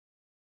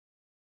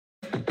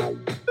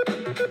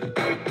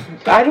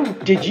I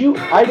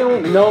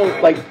don't know,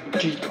 like,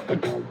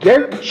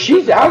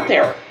 she's out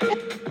there.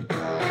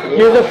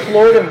 You're the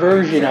Florida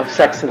version of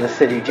Sex in the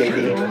City,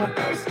 JD.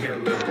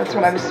 That's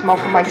when I was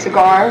smoking my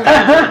cigar.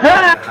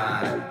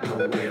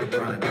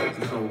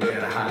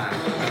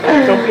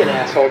 Don't be an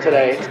asshole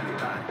today.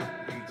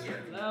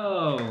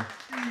 Hello.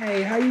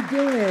 Hey, how you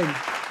doing?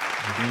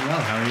 I'm doing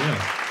well. How are you?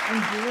 I'm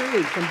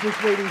great. I'm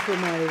just waiting for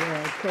my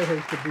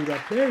co-host to boot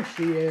up. There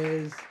she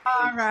is.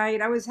 All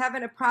right. I was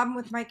having a problem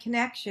with my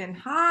connection.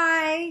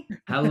 Hi.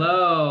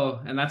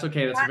 Hello. And that's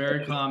okay. That's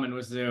very common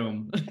with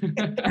Zoom.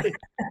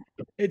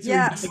 It's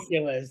Yes.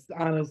 ridiculous,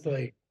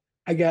 honestly.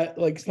 I got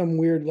like some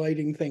weird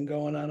lighting thing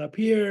going on up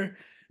here.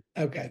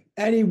 Okay.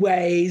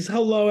 Anyways,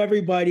 hello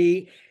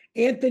everybody.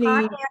 Anthony,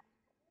 Hi.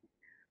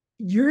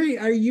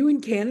 are you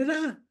in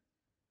Canada?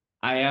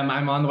 I am.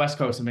 I'm on the West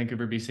Coast in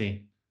Vancouver,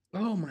 BC.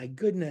 Oh my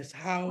goodness.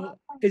 How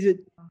is it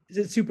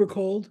super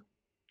cold?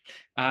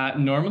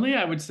 Normally,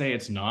 I would say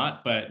it's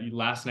not, but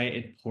last night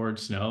it poured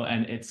snow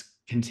and it's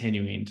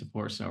continuing to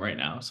pour snow right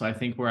now. So I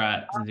think we're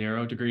at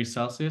 0 degrees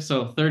Celsius,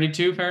 so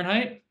 32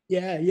 Fahrenheit.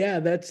 Yeah.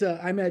 That's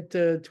I'm at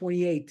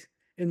 28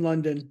 in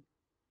London.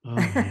 Oh,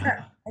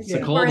 yeah. It's a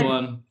Yeah. cold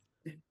one.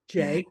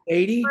 Jay,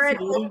 80? We're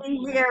at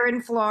 80 here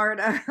in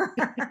Florida.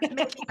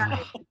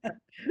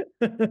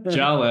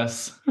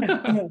 Jealous.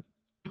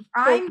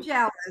 I'm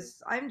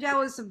jealous. I'm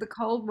jealous of the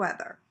cold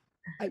weather.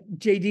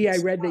 JD, I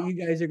read that you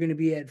guys are going to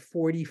be at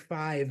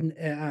 45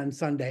 on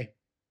Sunday.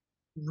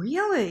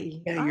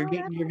 Really? Yeah, you're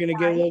going to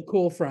get a little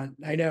cool front.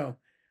 I know.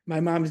 My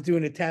mom's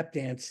doing a tap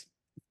dance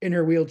in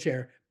her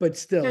wheelchair, but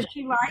still. Does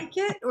she like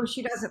it or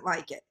she doesn't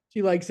like it?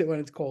 She likes it when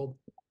it's cold.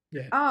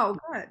 Yeah. Oh,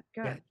 good.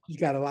 Yeah, she's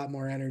got a lot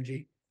more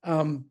energy.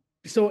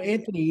 So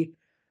Anthony,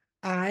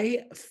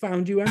 I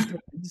found you on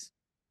Threads.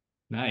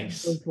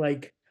 Nice. I was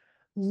like,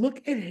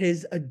 look at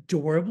his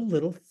adorable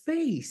little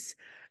face.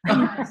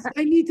 I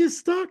need to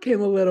stalk him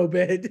a little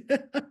bit.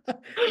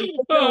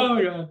 Oh,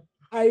 yeah.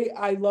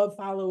 I love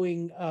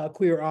following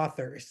queer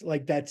authors.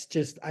 Like that's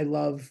just I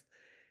love,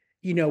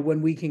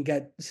 when we can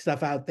get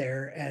stuff out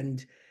there.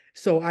 And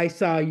so I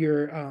saw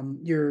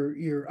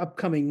your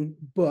upcoming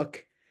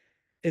book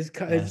is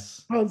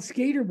Yes. called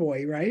Skater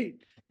Boy, right?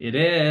 It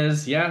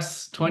is.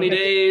 Yes. 20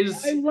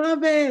 days. I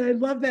love it. I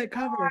love that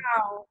cover.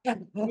 Wow.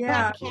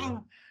 Yeah.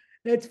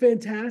 That's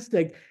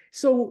fantastic.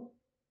 So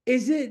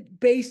is it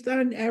based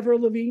on Avril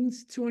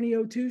Lavigne's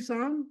 2002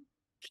 song?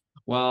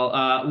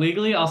 Well,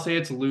 legally, I'll say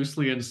it's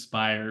loosely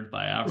inspired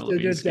by Avril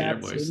Lavigne's Skater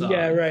Boy song.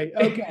 Yeah, right.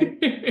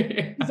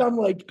 Okay. So I'm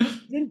like,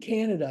 in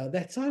Canada,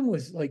 that song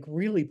was like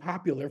really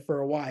popular for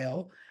a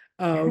while.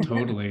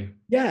 Totally.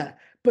 Yeah,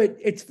 but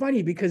it's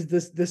funny because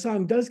the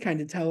song does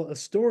kind of tell a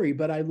story,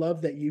 but I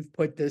love that you've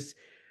put this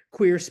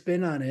queer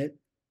spin on it.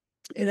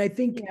 And I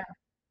think,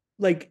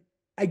 like,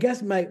 I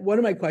guess one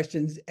of my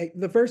questions,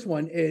 the first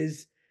one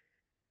is,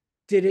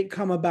 did it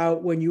come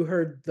about when you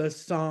heard the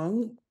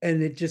song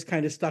and it just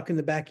kind of stuck in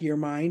the back of your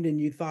mind and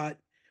you thought,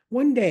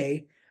 one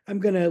day I'm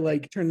gonna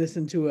like turn this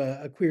into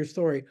a queer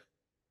story?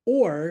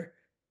 Or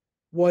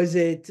was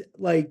it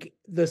like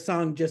the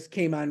song just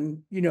came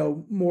on,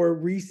 more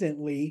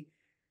recently?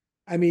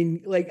 I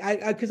mean, like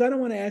because I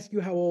don't want to ask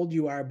you how old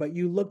you are, but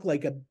you look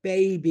like a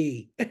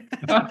baby.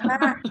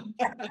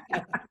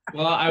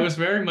 Well, I was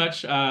very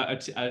much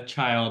a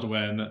child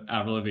when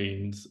Avril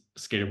Lavigne's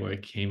Skater Boy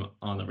came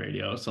on the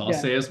radio, so I'll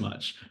say as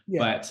much. Yeah.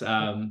 But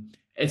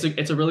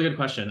it's a really good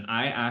question.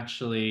 I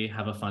actually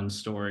have a fun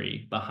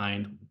story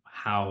behind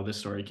how this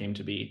story came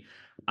to be.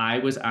 My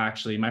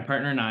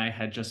partner and I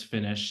had just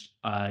finished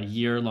a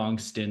year-long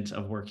stint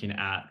of working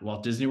at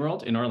Walt Disney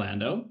World in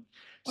Orlando.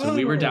 So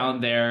we were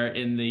down there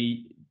in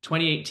the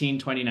 2018,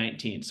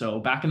 2019. So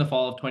back in the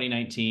fall of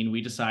 2019,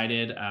 we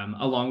decided,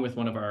 along with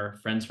one of our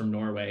friends from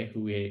Norway,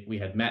 who we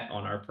had met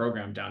on our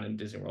program down in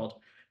Disney World,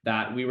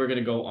 that we were going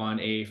to go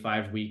on a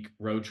 5-week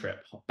road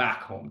trip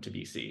back home to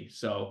BC.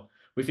 So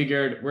we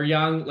figured we're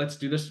young, let's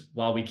do this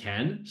while we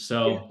can.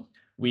 So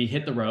we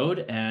hit the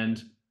road,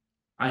 and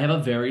I have a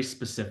very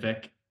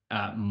specific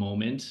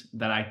moment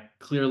that I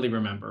clearly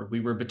remember. We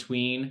were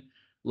between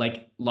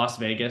like Las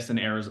Vegas and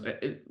Arizona,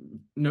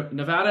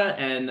 Nevada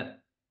and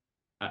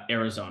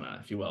Arizona,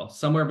 if you will,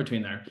 somewhere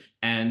between there.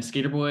 And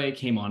Skater Boy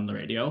came on the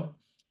radio,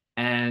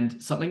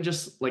 and something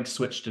just like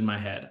switched in my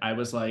head. I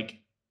was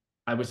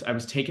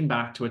taken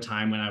back to a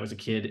time when I was a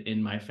kid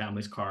in my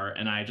family's car,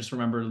 and I just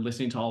remember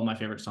listening to all of my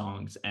favorite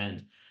songs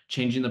and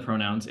changing the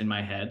pronouns in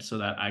my head so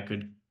that I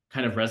could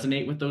kind of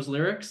resonate with those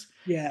lyrics.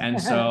 Yeah. And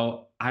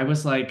so I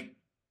was like,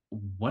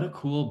 what a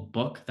cool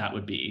book that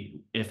would be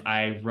if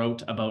I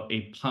wrote about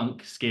a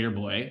punk skater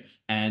boy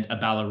and a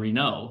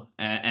ballerino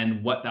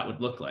and what that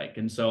would look like.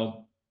 And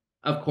so,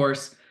 of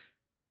course,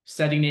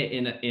 setting it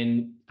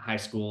in high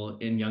school,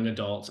 in young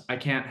adults, I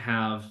can't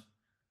have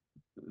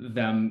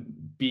them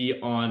be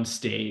on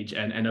stage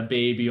and a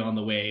baby on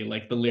the way,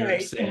 like the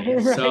lyrics say.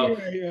 So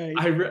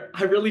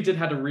I really did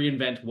have to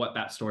reinvent what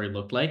that story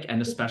looked like,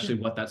 and especially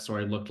what that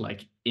story looked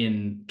like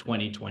in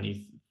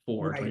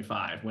 2024,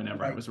 25,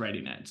 whenever I was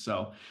writing it.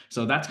 So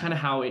that's kind of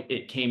how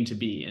it came to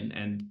be.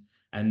 And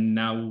and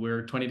now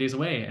we're 20 days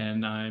away,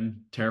 and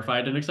I'm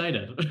terrified and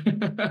excited.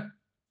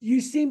 You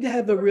seem to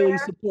have a really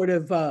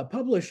supportive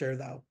publisher,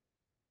 though.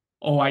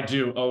 Oh, I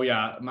do. Oh,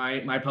 yeah.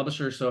 My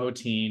publisher, Soho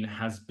Teen,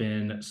 has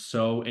been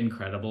so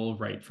incredible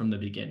right from the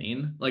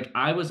beginning. Like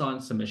I was on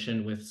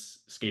submission with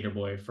Skater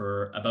Boy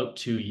for about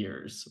 2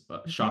 years,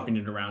 Okay. shopping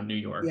it around New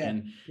York, Yeah,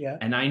 yeah.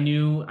 and I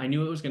knew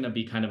it was going to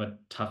be kind of a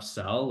tough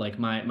sell. Like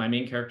my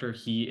main character,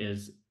 he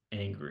is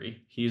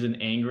angry. He's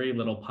an angry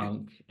little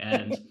punk,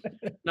 and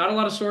not a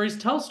lot of stories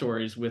tell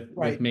stories with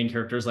Right. main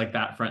characters like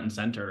that front and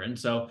center. And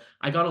so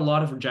I got a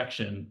lot of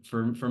rejection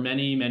for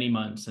many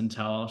months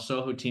until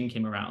Soho Teen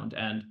came around,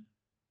 and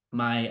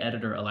my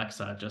editor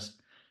Alexa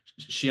just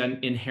she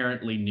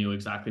inherently knew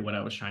exactly what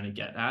I was trying to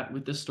get at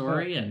with this Oh,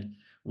 story, and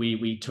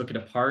we took it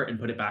apart and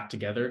put it back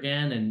together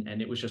again,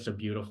 and it was just a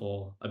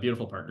beautiful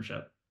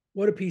partnership.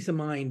 what a peace of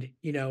mind,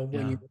 when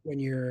Yeah,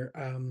 your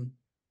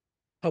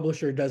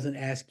publisher doesn't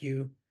ask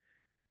you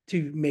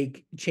to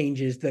make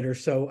changes that are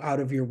so out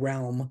of your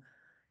realm,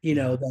 yeah,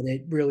 that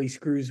it really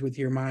screws with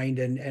your mind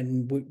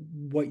and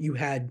what you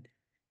had,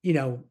 you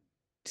know,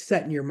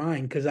 set in your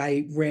mind. Because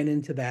I ran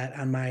into that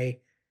on my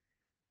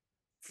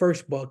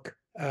first book,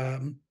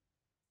 and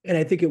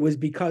I think it was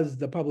because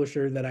the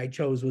publisher that I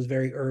chose was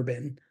very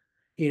urban,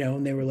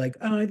 and they were like,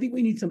 "Oh, I think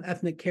we need some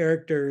ethnic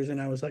characters,"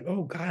 and I was like,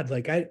 "Oh God,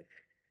 like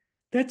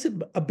that's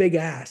a big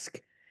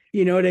ask."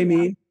 You know what I Yeah.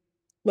 mean?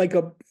 Like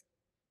a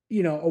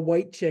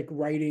white chick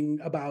writing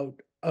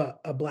about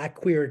a black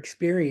queer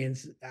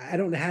experience. I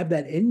don't have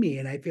that in me,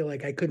 and I feel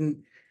like I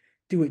couldn't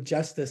do it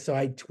justice. So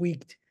I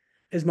tweaked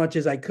as much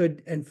as I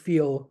could and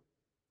feel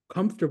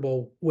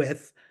comfortable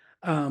with.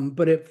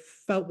 But it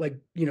felt like,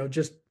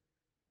 just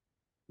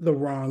the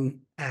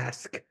wrong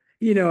ask,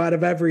 out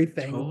of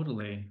everything,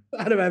 totally.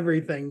 out of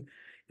everything.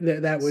 So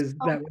That was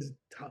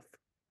tough.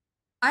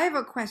 I have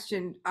a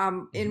question.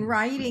 In Mhm.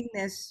 writing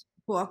this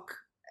book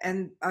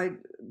and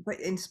but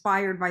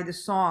inspired by the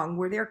song,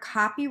 were there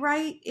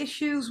copyright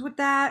issues with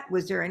that?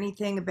 Was there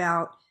anything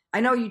about,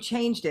 I know you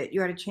changed it,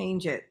 you had to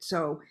change it.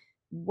 So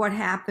what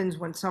happens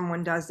when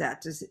someone does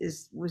that?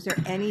 Was there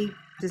any,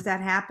 does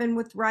that happen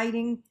with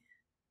writing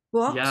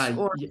books Yeah,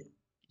 or?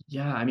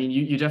 yeah. I mean,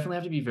 you definitely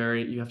have to be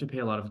you have to pay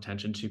a lot of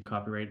attention to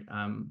copyright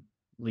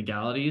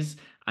legalities.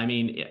 I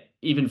mean,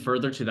 even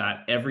further to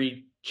that,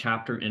 every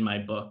chapter in my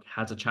book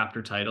has a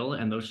chapter title,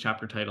 and those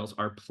chapter titles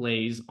are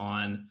plays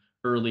on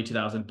early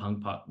 2000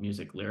 punk pop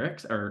music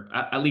lyrics, or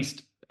at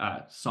least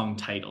song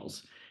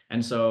titles.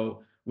 And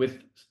so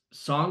with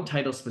song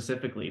titles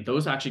specifically,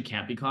 those actually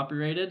can't be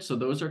copyrighted. So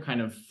those are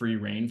kind of free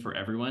reign for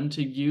everyone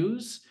to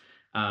use.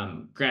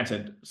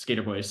 Granted,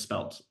 Skater Boy is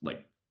spelt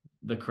like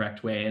the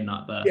correct way and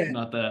Yeah,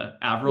 not the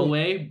Avril yeah.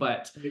 way,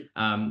 but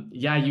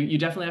yeah, you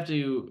definitely have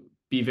to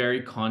be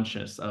very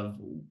conscious of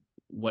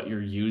what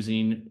you're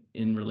using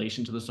in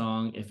relation to the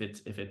song. If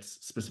it's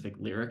specific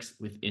lyrics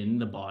within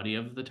the body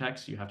of the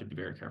text, you have to be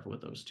very careful with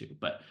those too.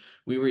 But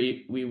we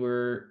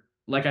were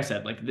like I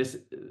said, like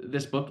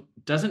this book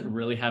doesn't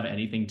really have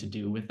anything to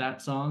do with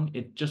that song.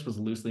 It just was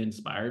loosely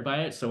inspired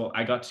by it, so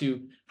I got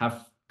to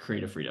have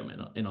creative freedom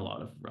in a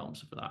lot of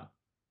realms for that.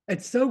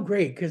 It's so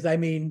great because I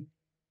mean,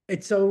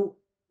 it's so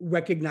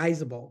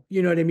recognizable.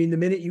 You know what I mean? The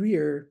minute you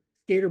hear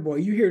Skater Boy,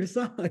 you hear the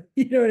song.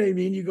 You know what I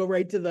mean? You go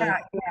right to Yeah,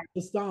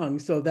 the song.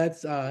 So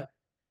that's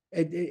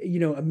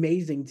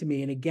amazing to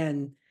me. And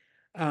again,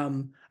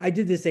 I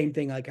did the same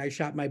thing. Like I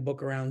shot my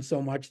book around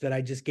so much that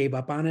I just gave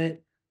up on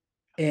it.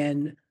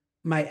 And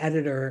I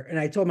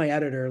told my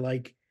editor,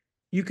 like,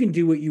 you can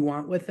do what you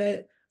want with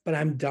it, but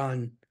I'm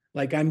done.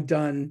 Like I'm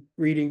done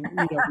reading,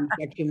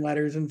 rejection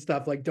letters and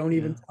stuff. Like, don't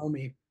even Yeah. tell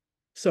me.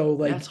 So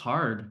Yeah, it's like,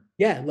 hard.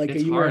 yeah, like a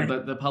It's year hard.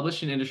 and The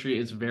publishing industry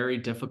is very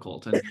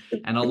difficult, and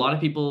a lot of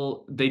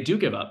people they do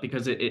give up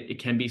because it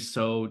can be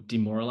so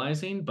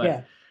demoralizing. But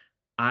yeah,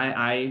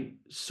 I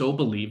so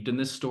believed in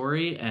this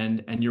story,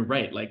 and you're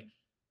right. Like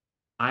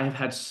I have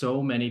had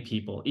so many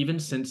people, even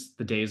since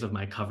the days of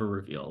my cover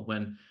reveal,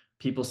 when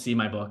people see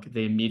my book,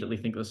 they immediately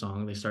think of the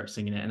song, they start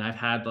singing it. And I've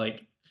had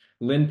like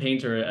Lynn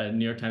Painter, a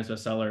New York Times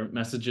bestseller,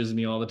 messages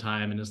me all the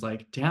time and is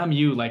like, damn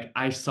you, like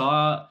I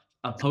saw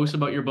a post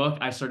about your book,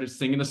 I started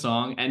singing the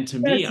song. And to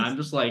me, yes, I'm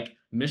just like,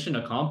 mission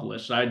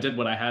accomplished. I did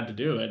what I had to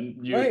do, and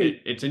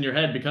right. it's in your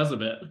head because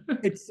of it.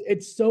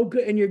 It's so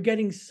good, and you're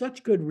getting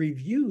such good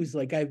reviews.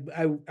 Like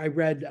I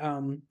read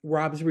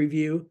Rob's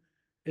review.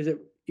 Is it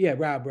yeah,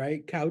 Rob,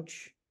 right?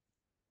 Couch.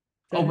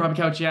 Is Oh, that Robbie him?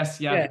 Couch,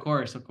 yes, yeah, Yeah, of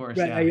course, right.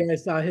 yeah. I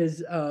saw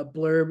his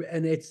blurb,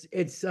 and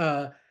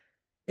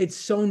it's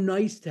so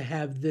nice to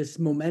have this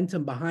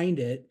momentum behind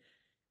it.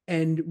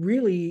 And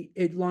really,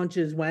 it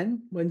launches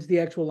when? When's the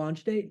actual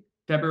launch date?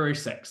 February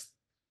 6th.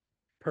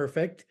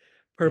 Perfect. Yeah.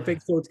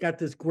 Perfect. So it's got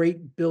this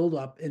great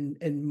buildup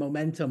and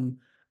momentum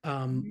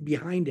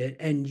behind it.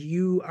 And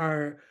you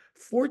are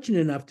fortunate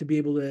enough to be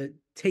able to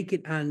take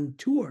it on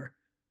tour.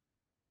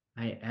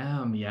 I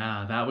am,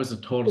 yeah. That was a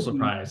total Could be.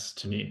 surprise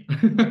to me.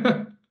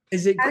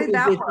 Is it How cool? did Is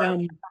that it,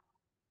 work?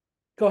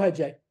 go ahead,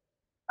 Jay.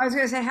 I was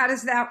going to say, how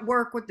does that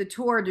work with the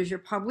tour? Does your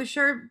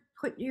publisher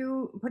put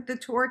the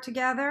tour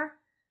together?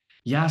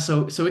 Yeah,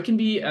 so it can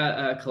be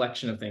a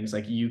collection of things.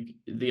 Like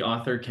the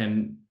author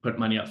can put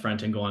money up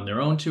front and go on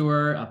their own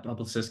tour. A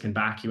publicist can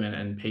back you in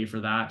and pay for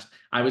that.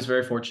 I was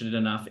very fortunate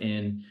enough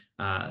in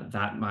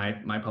that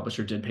my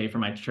publisher did pay for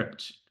my trip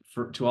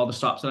to all the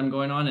stops that I'm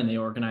going on, and they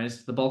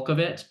organized the bulk of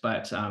it.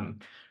 But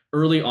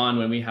early on,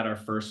 when we had our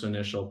first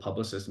initial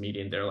publicist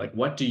meeting, they're like,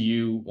 "What do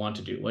you want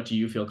to do? What do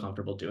you feel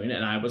comfortable doing?"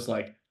 And I was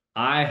like,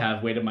 "I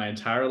have waited my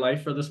entire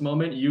life for this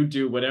moment. You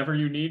do whatever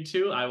you need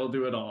to. I will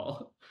do it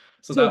all."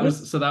 So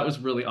So that was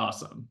really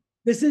awesome.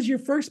 this is your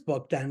first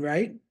book then,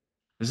 right?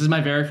 This is my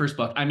very first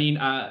book. I mean,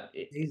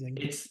 Amazing.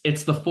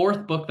 it's the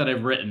fourth book that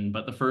I've written,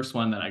 but the first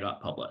one that I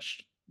got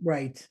published.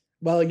 Right.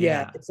 Well,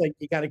 yeah, Yeah. it's like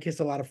you got to kiss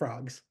a lot of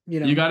frogs,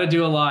 you You know. got to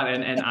do a lot.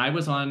 And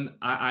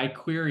I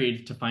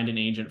queried to find an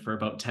agent for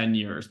about 10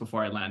 years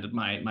before I landed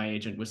my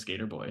agent with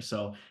Skater Boy.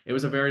 So it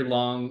was a very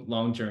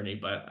long journey,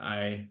 but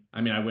I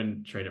mean, I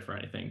wouldn't trade it for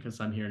anything because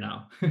I'm here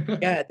now.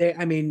 Yeah,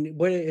 I mean,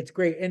 what it's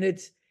great, and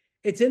it's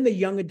in the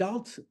young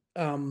adult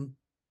um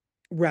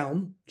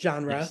realm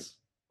genre,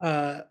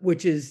 Yes.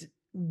 which is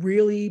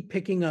really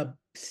picking up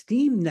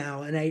steam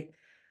now. And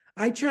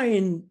I try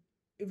and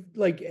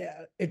like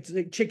it's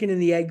like chicken and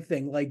the egg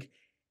thing. Like,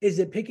 is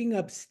it picking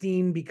up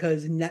steam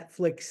because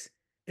Netflix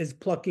is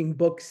plucking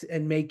books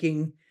and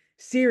making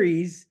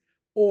series,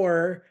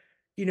 or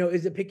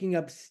is it picking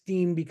up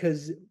steam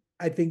because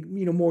I think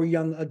more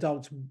young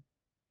adults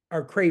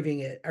are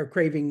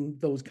craving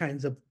those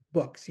kinds of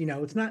books.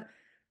 It's not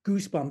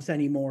Goosebumps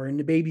anymore and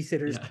the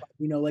Babysitter's Yeah.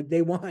 Club, like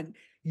they want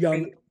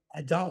young Right.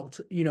 adult,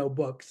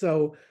 books.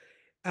 So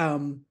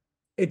um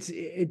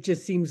it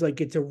just seems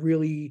like it's a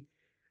really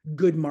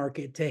good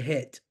market to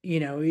hit. I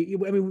mean,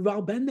 we've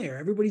all been there.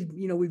 Everybody's,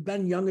 we've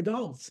been young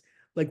adults.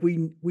 Like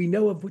we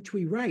know of which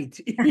we write.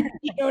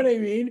 You know what I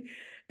mean?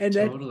 And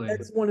Totally.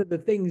 that's one of the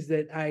things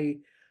that I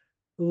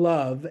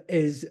love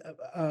is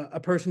a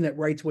person that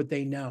writes what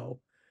they know.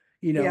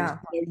 So Yeah.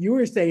 you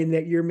were saying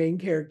that your main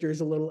character is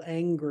a little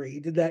angry.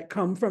 Did that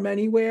come from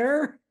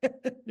anywhere? Yeah,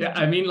 Did you?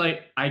 I mean,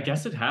 like, I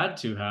guess it had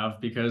to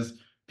have because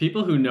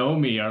people who know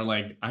me are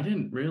like, I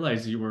didn't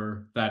realize you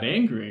were that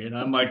angry. And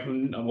I'm like,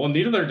 well,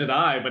 neither did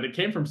I, but it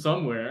came from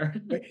somewhere.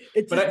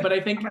 It But just I, but I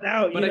coming think,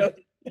 out, but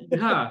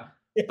yeah,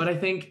 but I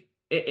think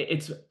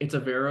it's a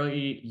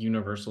very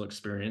universal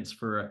experience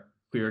for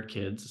queer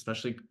kids,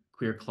 especially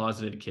queer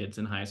closeted kids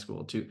in high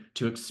school,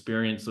 to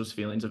experience those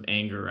feelings of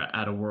anger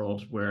at a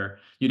world where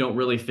you don't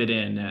really fit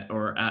in,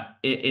 or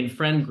in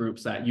friend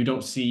groups that you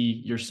don't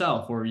see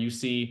yourself, or you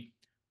see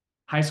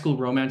high school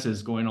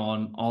romances going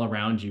on all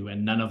around you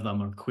and none of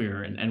them are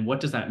queer, and what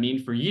does that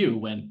mean for you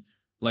when,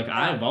 like,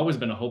 Yeah. I've always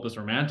been a hopeless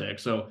romantic,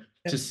 so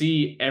to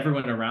see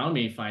everyone around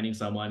me finding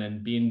someone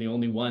and being the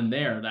only one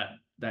there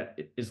that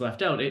is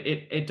left out,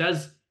 it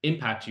does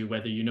impact you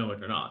whether you know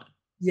it or not.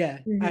 Yeah,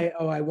 Mhm.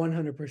 I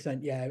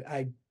 100%, yeah,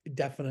 I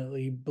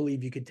definitely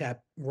believe you could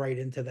tap right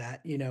into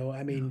that. I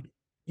Yeah. mean,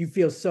 you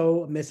feel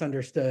so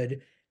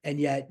misunderstood, and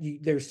yet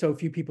there's so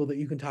few people that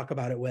you can talk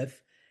about it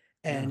with,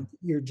 Yeah. and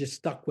you're just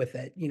stuck with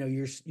it.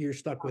 You're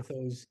stuck with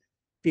those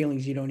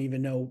feelings you don't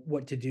even know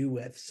what to do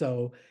with.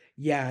 So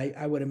yeah,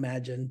 I would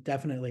imagine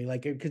definitely,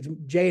 like, because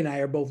Jay and I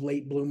are both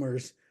late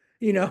bloomers.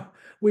 You know,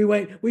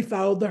 we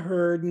followed the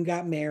herd and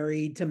got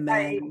married to men,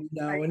 Right. and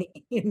Right.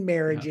 in Yeah.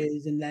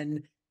 marriages, and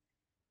then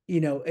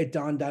it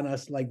dawned on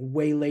us like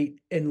way late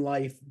in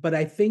life. But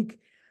I think,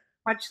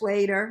 Much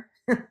later.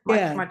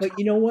 yeah, Much. but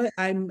you know what?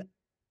 I'm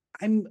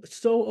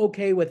so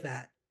okay with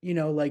that.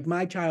 Like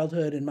my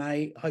childhood and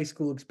my high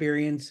school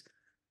experience,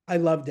 I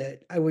loved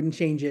it. I wouldn't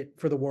change it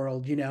for the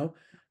world.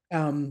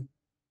 Um,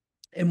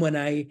 and when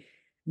I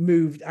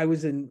moved, I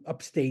was in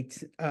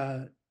upstate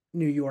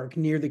New York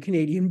near the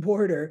Canadian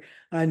border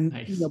on,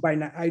 Nice.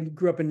 I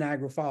grew up in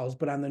Niagara Falls,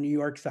 but on the New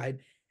York side,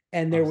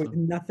 and there was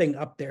Awesome. nothing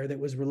up there that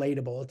was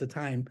relatable at the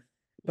time.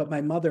 But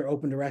my mother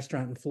opened a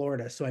restaurant in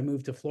Florida, so I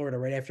moved to Florida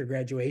right after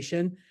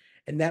graduation,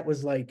 and that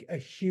was like a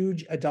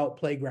huge adult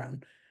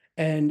playground.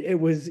 And it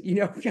was,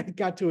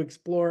 got to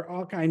explore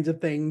all kinds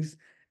of things,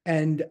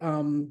 and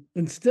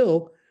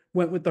still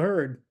went with the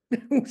herd.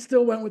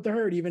 Still went with the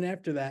herd even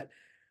after that.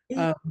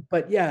 Um,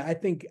 but yeah, I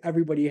think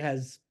everybody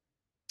has,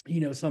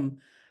 some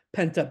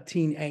pent up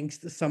teen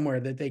angst somewhere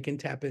that they can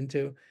tap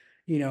into,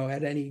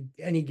 at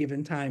any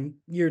given time.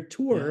 Your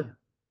tour,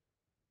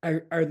 Yeah.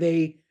 are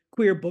they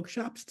queer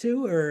bookshops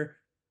too, or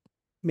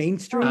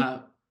mainstream? uh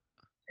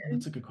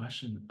that's a good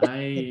question.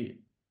 I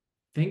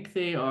think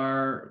they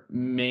are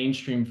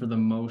mainstream for the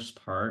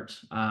most part.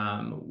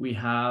 We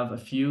have a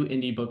few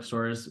indie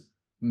bookstores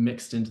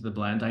mixed into the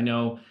blend. I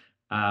know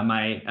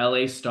my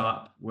LA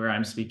stop, where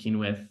I'm speaking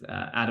with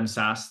Adam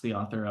Sass, the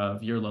author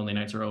of Your Lonely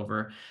Nights Are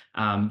Over.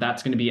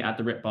 That's going to be at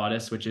the Rip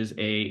Bodice, which is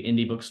a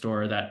indie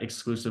bookstore that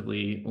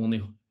exclusively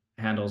only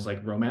handles like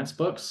romance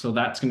books. So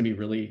that's going to be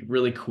really,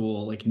 really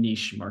cool, like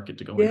niche market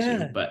to go into.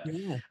 Yeah, But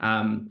yeah.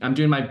 I'm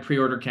doing my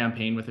pre-order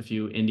campaign with a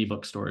few indie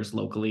bookstores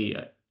locally,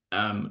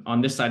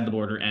 on this side of the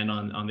border and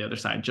on the other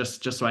side,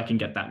 just so I can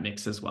get that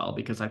mix as well,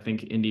 because I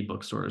think indie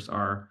bookstores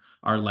are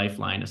our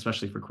lifeline,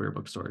 especially for queer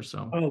bookstores.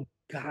 So Oh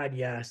God,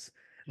 yes.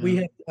 We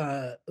Yeah.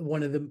 had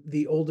one of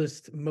the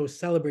oldest, most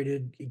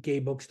celebrated gay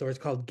bookstores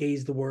called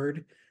Gay's the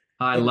Word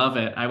I in, love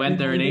it. I went in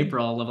there in London.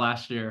 April of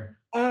last year.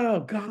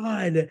 Oh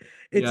God.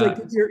 It's like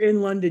Yeah. if you're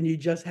in London, you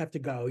just have to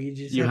go. You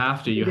just You have to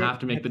have to. You find it. have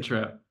to You make have the to,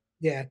 trip.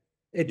 yeah,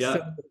 it's so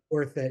Yeah.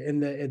 worth it.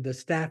 And the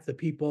staff, the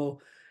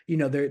people,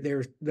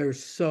 they're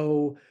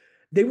so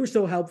they were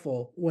so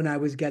helpful when I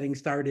was getting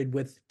started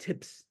with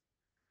tips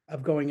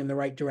of going in the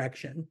right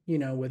direction,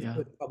 Yeah.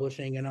 with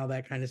publishing and all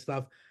that kind of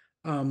stuff.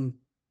 Um,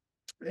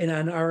 and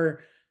on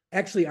our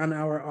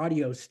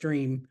audio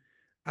stream,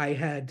 I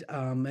had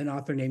an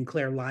author named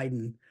Claire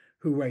Lydon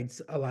who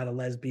writes a lot of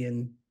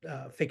lesbian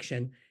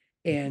fiction,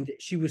 and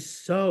she was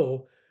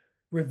so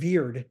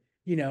revered,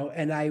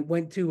 and I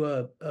went to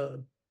a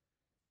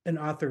an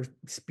author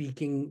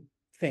speaking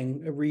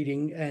thing, a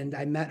reading, and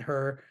I met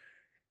her,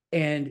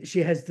 and she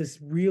has this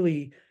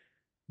really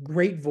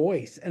great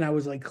voice. And I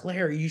was like,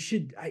 Claire,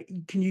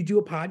 can you do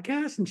a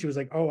podcast? And she was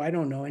like, oh, I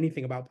don't know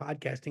anything about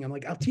podcasting. I'm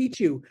like, I'll teach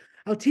you.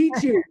 I'll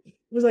teach you. It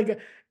was like,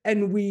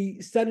 and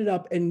we set it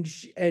up, and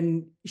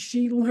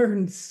she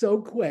learned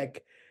so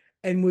quick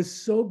and was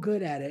so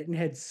good at it and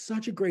had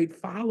such a great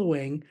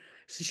following.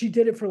 So she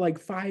did it for like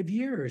 5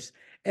 years.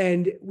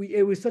 And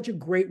it was such a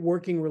great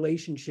working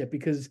relationship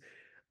because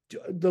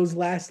those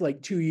last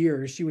like 2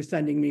 years, she was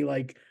sending me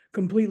like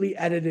completely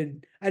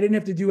edited. I didn't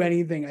have to do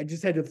anything. I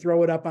just had to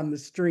throw it up on the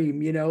stream,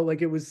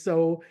 like it was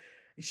so,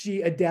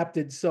 she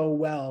adapted so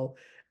well,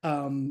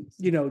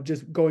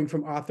 just going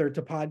from author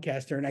to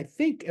podcaster. And I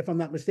think, if I'm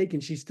not mistaken,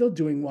 she's still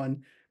doing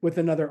one with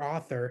another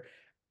author.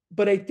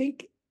 But I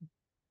think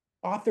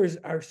authors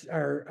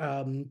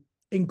are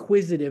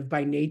inquisitive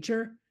by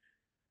nature.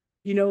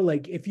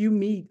 Like if you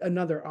meet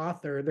another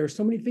author, there's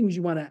so many things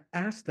you want to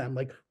ask them,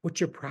 like, what's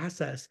your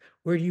process?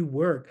 Where do you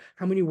work?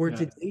 How many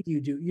words a Yeah. day do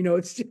you do?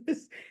 It's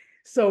just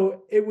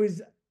so it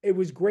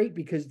was great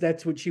because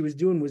that's what she was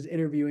doing, was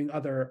interviewing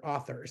other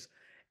authors.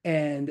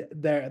 And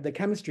the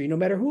chemistry, no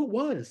matter who it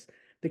was,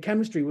 the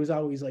chemistry was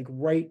always like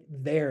right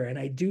there. And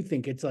I do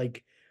think it's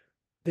like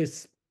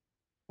this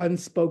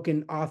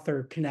unspoken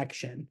author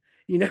connection,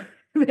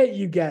 that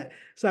you get.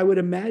 So I would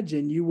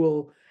imagine you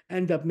will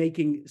end up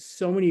making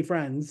so many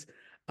friends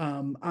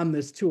on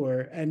this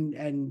tour,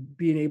 and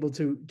being able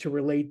to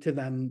relate to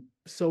them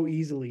so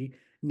easily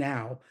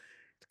now.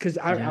 Because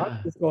I'll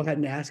Yeah. just go ahead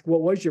and ask,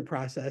 what was your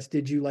process?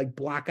 Did you like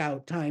block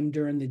out time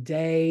during the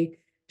day?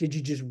 Did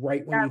you just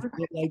write when I you was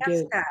felt gonna like ask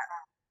it? that.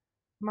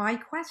 My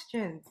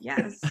questions,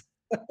 yes.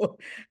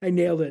 I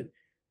nailed it.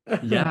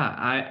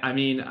 Yeah. I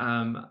mean,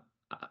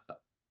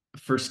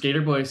 for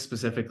Skater Boy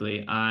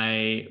specifically,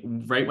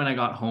 right when I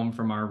got home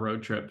from our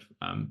road trip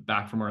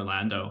back from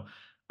Orlando,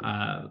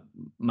 uh,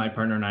 my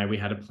partner and I, we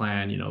had a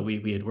plan.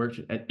 We had worked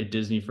at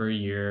Disney for a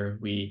year.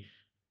 We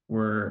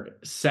were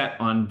set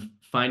on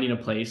finding a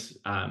place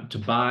to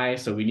buy,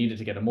 so we needed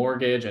to get a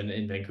mortgage. And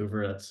in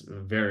Vancouver, that's a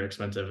very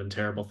expensive and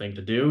terrible thing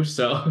to do.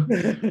 So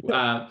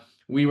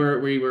we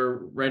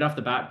were right off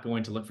the bat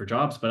going to look for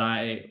jobs.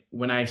 But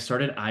when I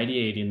started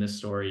ideating this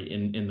story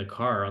in the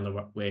car on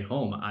the way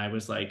home, I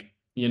was like,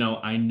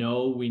 I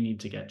know we need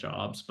to get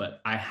jobs,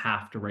 but I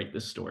have to write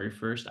this story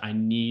first. I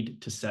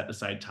need to set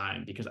aside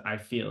time because I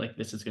feel like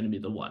this is going to be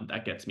the one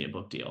that gets me a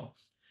book deal.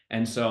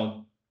 And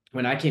so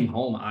when I came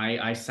home,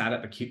 I sat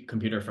at the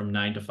computer from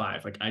 9 to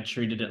 5. Like I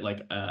treated it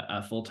like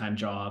a full-time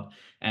job,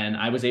 and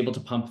I was able to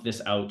pump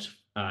this out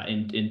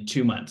in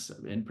 2 months,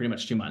 in pretty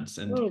much 2 months,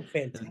 and Oh,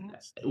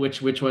 fantastic.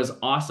 which was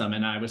awesome.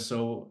 And I was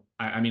so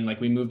I mean, like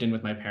we moved in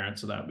with my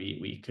parents so that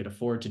we could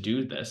afford to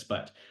do this,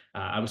 but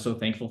I was so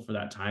thankful for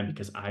that time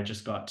because I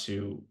just got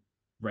to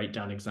write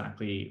down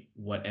exactly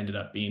what ended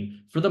up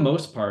being, for the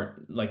most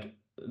part, like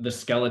the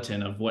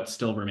skeleton of what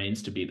still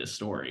remains to be this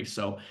story.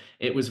 So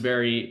it was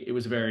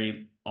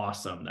very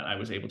awesome that I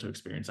was able to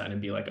experience that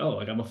and be like, oh,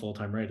 like I'm a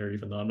full-time writer,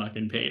 even though I'm not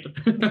getting paid.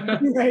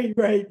 Right,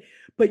 right.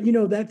 But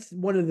that's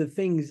one of the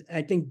things,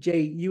 I think, Jay,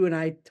 you and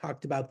I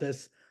talked about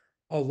this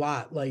a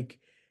lot. Like,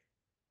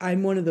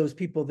 I'm one of those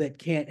people that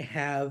can't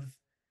have,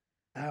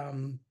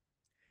 um,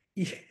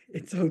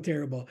 it's so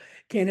terrible.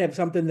 Can't have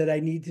something that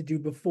I need to do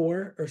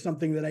before or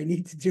something that I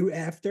need to do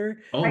after.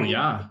 Oh Right,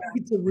 yeah. I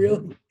need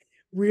to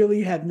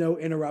really have no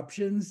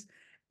interruptions.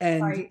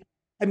 And right.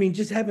 I mean,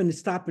 just having to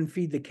stop and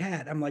feed the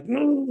cat, I'm like,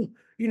 no,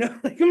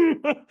 like,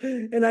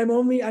 and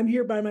I'm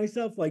here by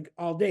myself like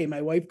all day.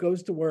 My wife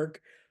goes to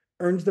work,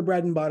 earns the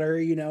bread and butter,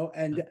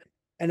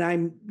 and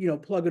I'm,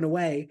 plugging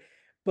away.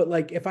 But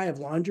like, if I have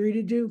laundry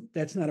to do,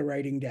 that's not a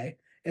writing day.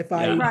 If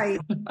I Yeah. Right.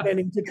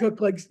 planning to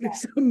cook like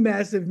some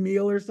massive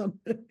meal or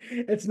something,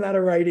 it's not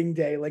a writing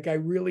day. Like, I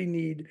really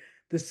need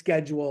the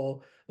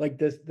schedule, like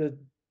the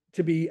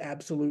to be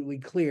absolutely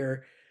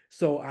clear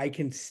so I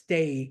can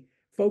stay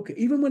focused.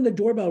 Even when the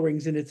doorbell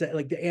rings and it's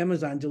like the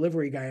Amazon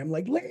delivery guy, I'm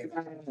like, leave it,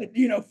 I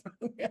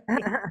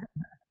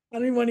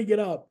don't even want to get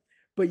up.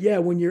 But yeah,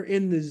 when you're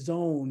in the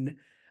zone,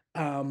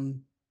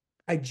 um,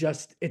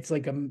 it's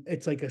like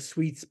a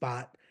sweet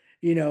spot,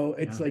 it's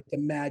Yeah. like the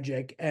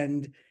magic.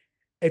 And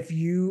if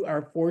you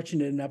are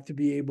fortunate enough to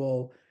be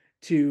able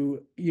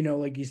to,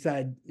 like you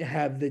said,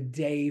 have the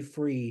day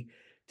free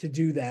to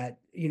do that,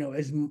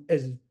 as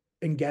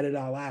and get it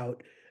all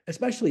out,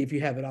 especially if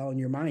you have it all in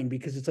your mind,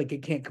 because it's like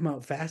it can't come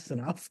out fast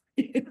enough.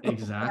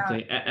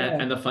 Exactly. Yeah.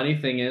 And the funny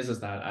thing is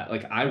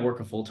that I work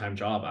a full-time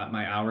job.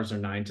 My hours are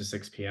 9 to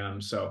 6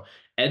 p.m. So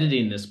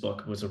editing this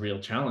book was a real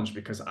challenge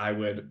because I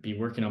would be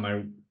working on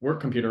my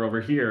work computer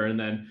over here, and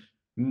then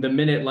the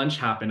minute lunch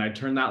happened, I'd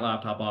turn that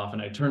laptop off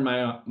and I'd turn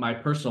my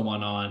personal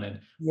one on. And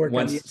Work on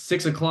once the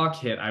 6 o'clock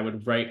hit, I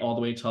would write all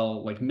the way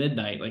till like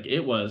midnight. Like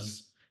it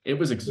was Yeah.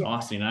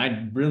 exhausting.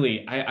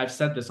 I've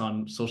said this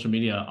on social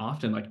media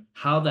often, like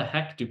how the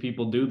heck do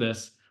people do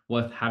this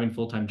with having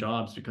full-time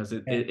jobs, because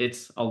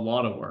it's a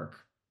lot of work.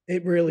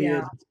 It really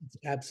Yeah. is. It's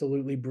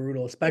absolutely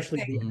brutal, The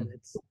especially thing the Mhm.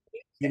 edits,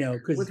 with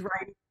because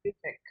writing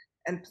music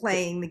and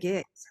playing the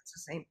gigs, it's the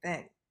same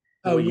thing.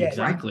 oh Well, yeah, Right.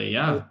 exactly. so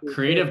Yeah. true.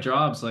 Creative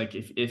jobs, like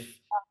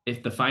if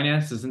the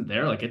finance isn't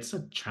there, like it's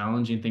a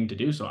challenging thing to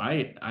do. So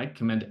I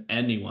commend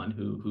anyone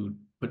who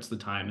puts the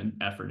time and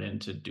effort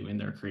into doing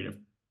their creative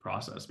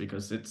process,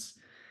 because it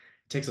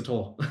takes a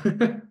toll.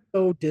 So What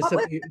was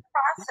disappointed. the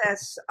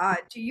process?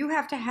 Do you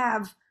have to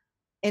have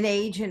an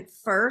agent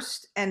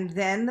first and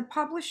then the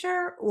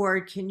publisher,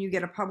 or can you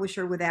get a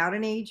publisher without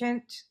an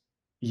agent?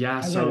 Yeah,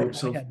 I had a, so I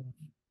so had a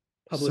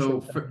publisher.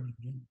 so for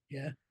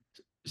Yeah.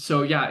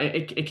 So yeah,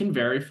 it can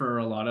vary for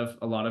a lot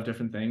of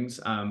different things.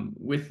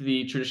 With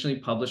the traditionally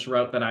published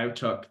route that I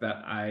took,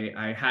 that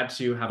I had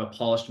to have a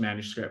polished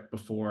manuscript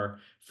before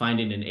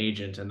finding an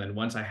agent, and then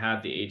once I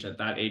had the agent,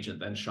 that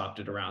agent then shopped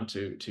it around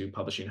to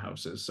publishing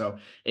houses. So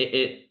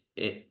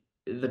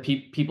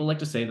people like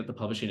to say that the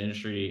publishing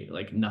industry,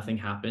 like nothing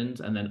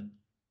happens and then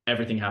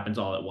everything happens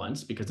all at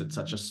once, because it's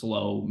such a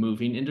slow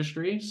moving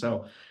industry.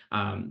 So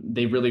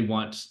they really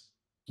want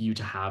you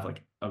to have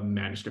like a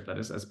manuscript that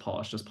is as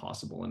polished as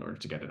possible in order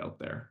to get it out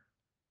there.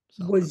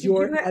 So Was Did you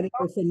your have,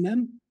 editor from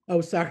them? Oh,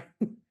 sorry.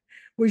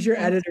 Was your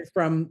thank editor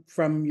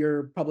from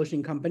your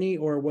publishing company,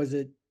 or was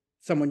it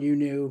someone you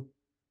knew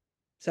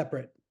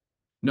separate?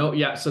 no,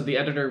 yeah. So the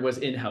editor was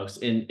in-house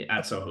at Okay.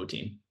 Soho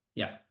Team.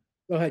 Yeah.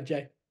 Go ahead,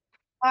 Jay.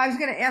 I was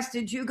going to ask,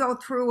 did you go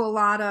through a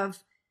lot of,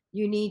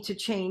 you need to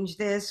change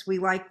this, we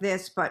like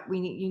this, but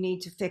you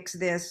need to fix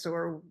this,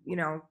 or,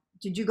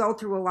 did you go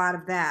through a lot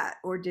of that,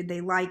 or did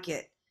they like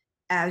it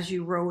as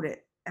you wrote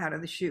it out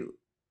of the chute?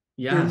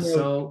 Your Yeah. notes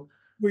So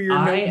were your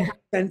notes I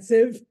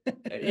extensive?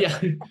 yeah,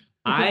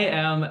 I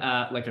am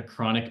like a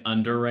chronic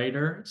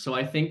underwriter. So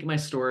I think my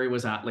story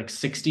was at like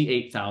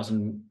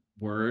 68,000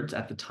 words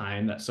at the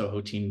time that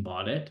Soho Team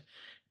bought it.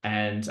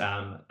 And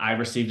I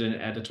received an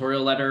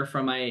editorial letter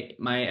from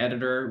my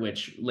editor,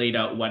 which laid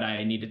out what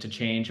I needed to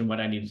change and what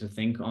I needed to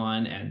think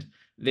on. And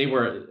they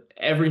were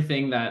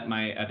everything that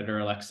my editor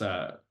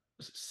Alexa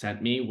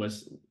sent me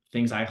was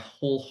things I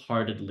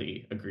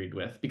wholeheartedly agreed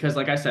with. Because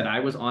like I said, I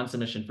was on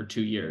submission for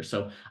 2 years.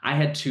 So I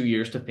had 2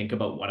 years to think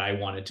about what I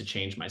wanted to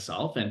change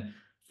myself. And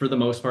for the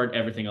most part,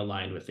 everything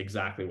aligned with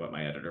exactly what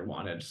my editor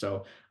wanted.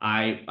 So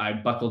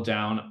I buckled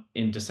down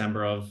in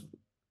December of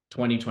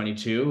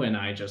 2022, and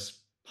I just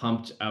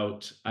pumped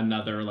out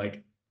another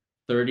like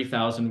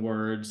 30,000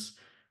 words,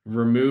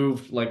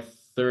 removed like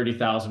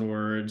 30,000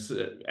 words,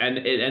 and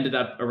it ended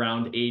up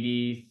around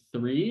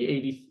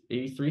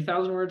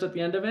 83,000 words at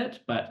the end of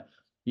it. But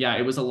yeah,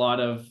 it was a lot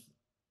of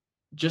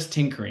just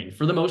tinkering.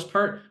 For the most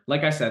part,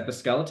 like I said, the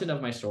skeleton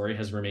of my story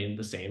has remained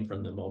the same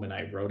from the moment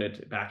I wrote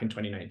it back in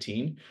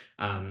 2019.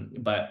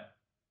 But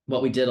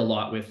what we did a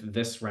lot with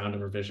this round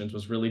of revisions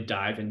was really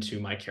dive into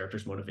my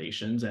character's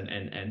motivations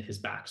and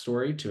his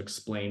backstory to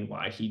explain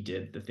why he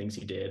did the things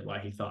he did, why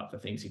he thought the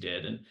things he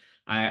did. And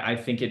I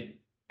think it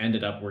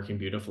ended up working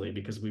beautifully,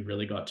 because we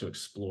really got to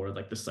explore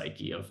like the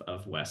psyche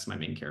of Wes, my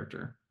main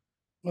character.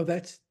 Well,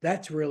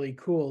 that's really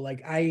cool.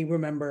 Like I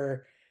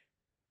remember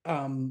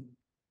um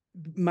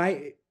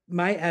my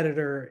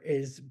editor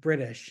is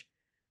British,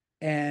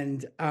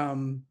 and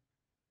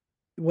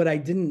what I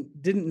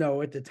didn't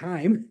know at the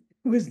time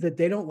was that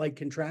they don't like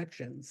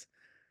contractions.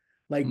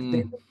 Like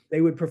Mm,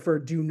 they would prefer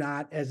do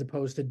not as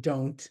opposed to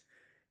don't,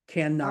 Oh,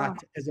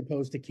 cannot as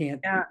opposed to can't.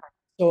 yeah,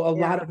 So a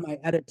lot yeah. of my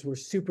edits were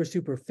super,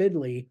 super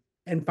fiddly.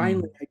 And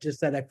finally, mm, I just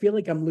said, I feel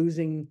like I'm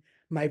losing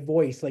my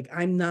voice. Like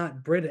I'm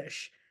not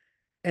British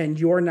and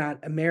you're not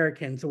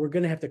American. So we're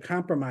going to have to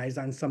compromise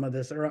on some of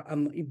this, or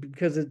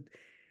because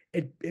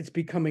it's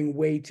becoming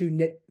way too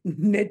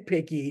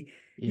nitpicky,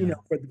 yeah.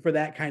 for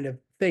that kind of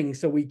thing.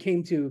 So we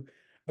came to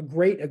a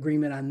great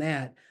agreement on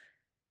that.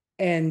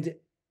 And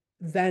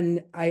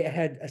then I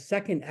had a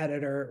second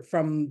editor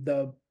from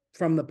the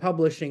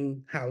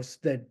publishing house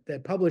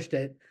that published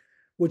it,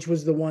 which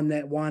was the one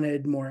that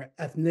wanted more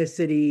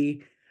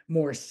ethnicity,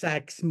 more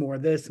sex, more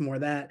this, more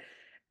that.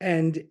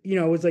 And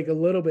it was like a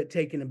little bit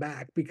taken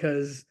aback,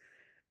 because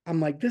I'm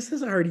like, this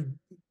has already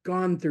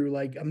gone through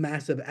like a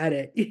massive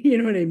edit, you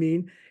know what I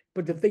mean?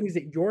 But the things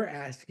that you're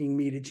asking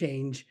me to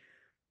change,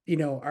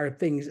 are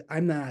things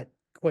I'm not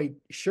quite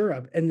sure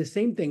of. And the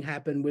same thing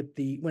happened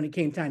when it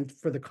came time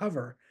for the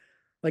cover.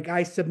 Like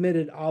I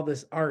submitted all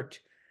this art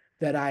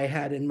that I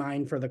had in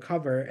mind for the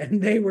cover,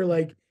 and they were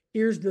like,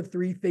 here's the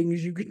three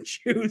things you can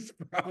choose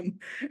from.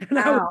 And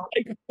I was Wow.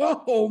 like,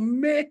 oh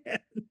man.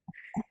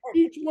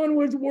 each one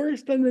was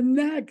worse than the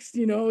next,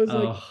 you know. It was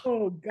like, Oh,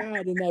 oh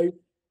God. And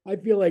I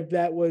feel like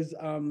that was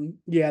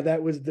yeah,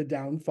 that was the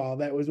downfall.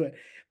 That was what,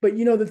 but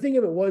you know, the thing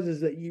of it was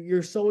is that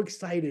you're so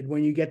excited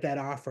when you get that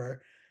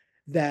offer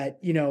that,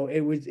 you know,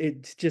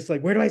 it's just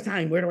like, where do I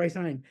sign? Where do I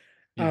sign?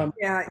 yeah.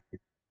 Yeah.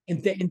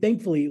 And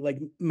thankfully, like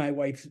my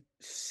wife's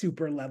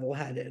super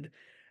level-headed.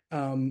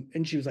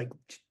 And she was like,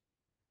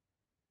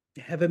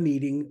 have a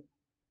meeting,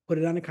 put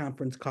it on a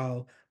conference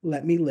call,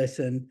 let me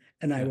listen,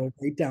 and I Yeah. will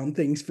write down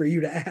things for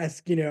you to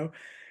ask, you know.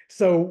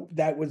 So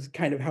that was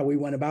kind of how we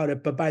went about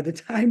it. But by the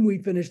time we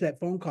finished that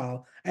phone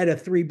call, I had a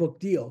 3-book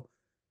deal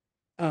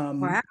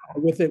Wow.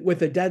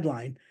 with a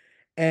deadline.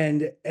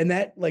 And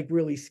that like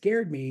really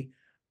scared me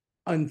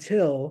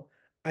until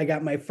I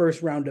got my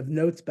first round of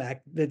notes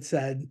back that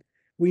said,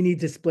 we need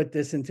to split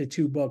this into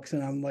 2 books.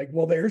 And I'm like,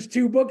 well, there's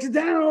 2 books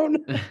down.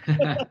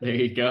 There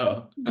you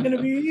go. It's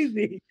gonna be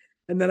easy.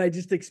 And then I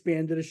just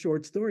expanded a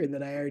short story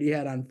that I already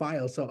had on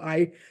file. So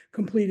I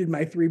completed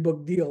my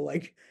 3-book deal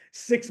like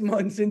 6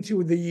 months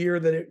into the year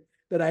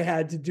that I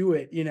had to do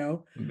it, you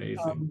know.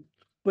 Amazing.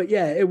 But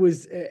yeah, it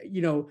was,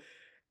 you know,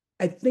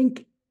 I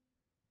think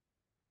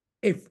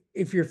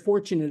if you're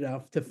fortunate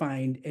enough to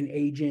find an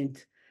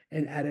agent,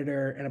 an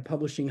editor, and a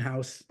publishing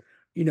house,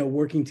 you know,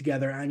 working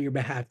together on your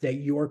behalf that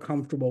you're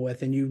comfortable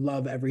with and you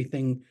love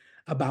everything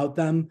about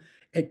them,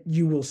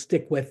 you will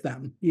stick with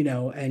them, you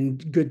know,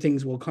 and good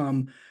things will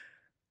come.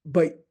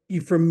 But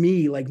for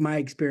me, like my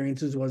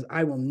experiences was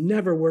I will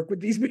never work with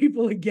these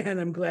people again.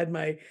 I'm glad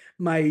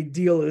my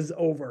deal is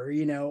over,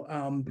 you know.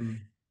 Mm.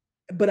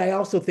 But I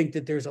also think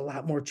that there's a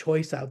lot more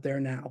choice out there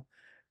now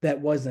that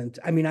wasn't.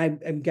 I mean,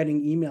 I'm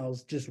getting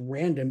emails, just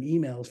random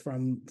emails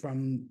from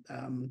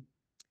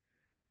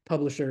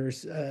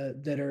publishers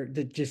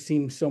that just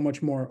seem so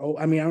much more. Oh,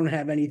 I mean, I don't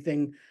have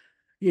anything,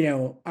 you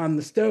know, on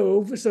the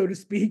stove, so to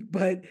speak,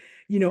 but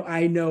you know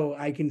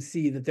I can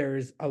see that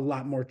there's a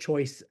lot more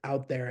choice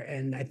out there.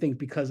 And I think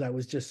because I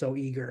was just so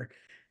eager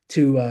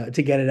to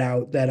get it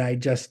out that I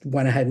just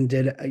went ahead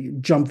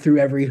and jumped through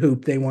every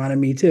hoop they wanted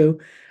me to.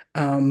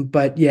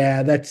 But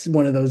yeah, that's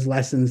one of those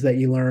lessons that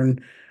you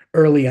learn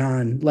early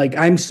on. Like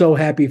I'm so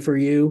happy for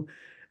you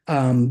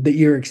that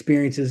your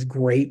experience is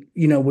great,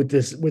 you know, with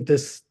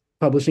this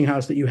publishing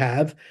house that you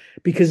have,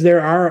 because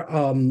there are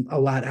a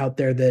lot out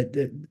there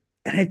that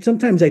and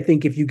sometimes I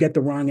think if you get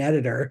the wrong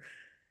editor,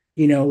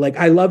 you know, like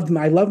I love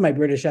my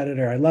British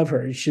editor. I love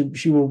her.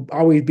 She will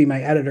always be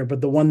my editor.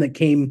 But the one that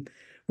came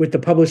with the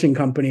publishing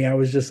company, I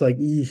was just like,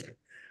 "Eesh."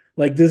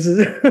 Like this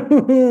is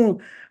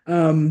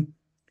yeah,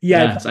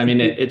 Yes, I mean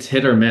it's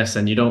hit or miss,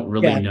 and you don't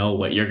really yeah, know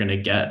what you're gonna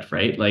get,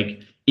 right?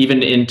 Like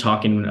even in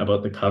talking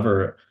about the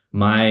cover,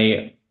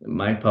 my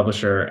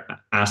publisher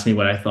asked me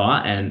what I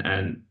thought,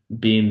 and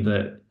being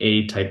the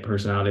A type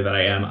personality that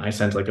I am, I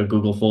sent like a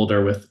Google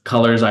folder with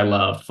colors I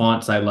loved,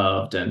 fonts I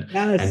loved,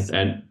 yes,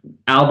 and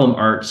album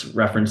arts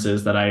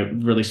references that I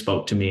really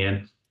spoke to me,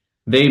 and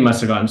they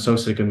must have gotten so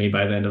sick of me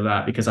by the end of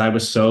that because I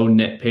was so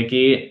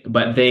nitpicky,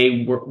 but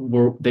they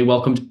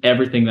welcomed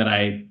everything that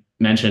I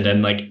mentioned,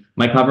 and like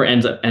my cover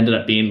ended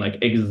up being like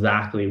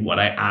exactly what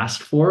I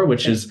asked for,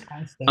 which is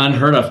fantastic.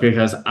 unheard of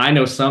because I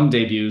know some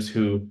debuts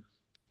who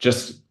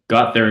just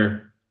got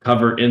their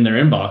cover in their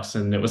inbox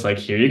and it was like,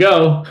 here you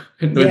go,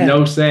 with Yeah,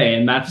 no say,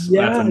 and that's a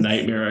yes.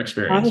 nightmare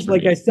experience Honest, for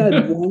like I me.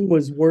 said, one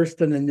was worse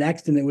than the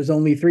next, and it was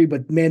only 3.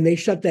 But man, they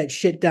shut that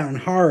shit down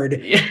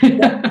hard.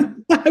 Yeah.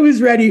 I was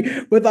ready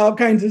with all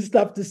kinds of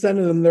stuff to send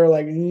to them. They're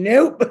like,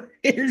 nope,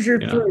 here's your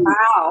Yeah. 3.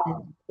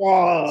 Wow.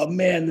 Oh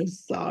man,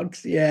 this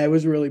sucks. Yeah, it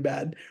was really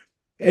bad.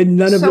 And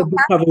none of the So book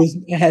covers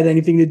had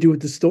anything to do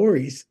with the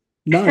stories.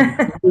 None.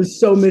 It was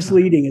so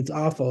misleading. It's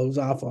awful. It was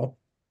awful.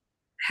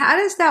 how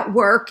does that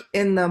work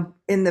in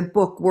the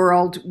book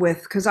world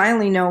with, because I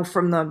only know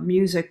from the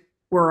music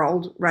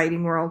world,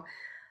 writing world,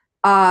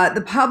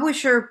 the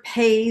publisher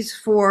pays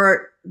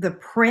for the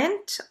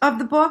print of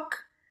the book.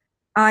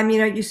 I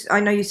mean, I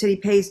know you said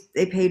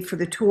they paid for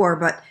the tour,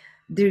 but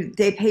do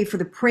they pay for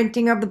the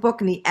printing of the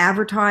book and the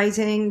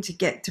advertising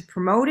to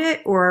promote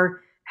it,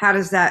 or how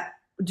does that?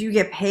 Do you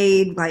get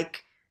paid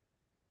like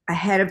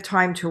ahead of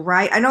time to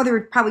write? I know there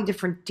are probably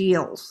different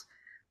deals,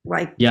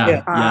 like Yeah.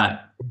 Yeah, yeah.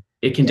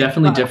 It can Yeah.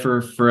 definitely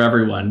differ for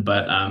everyone,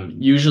 but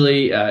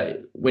usually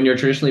when you're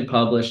traditionally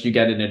published, you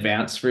get an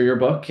advance for your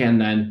book, and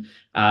then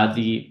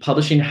the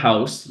publishing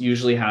house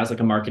usually has like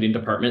a marketing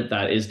department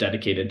that is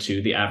dedicated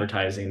to the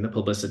advertising, the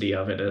publicity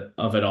of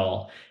it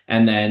all.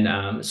 And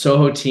then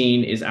Soho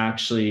Teen is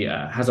actually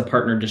has a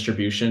partner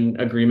distribution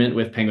agreement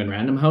with Penguin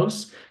Random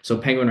House. So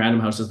Penguin Random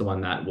House is the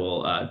one that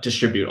will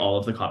distribute all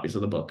of the copies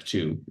of the book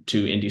to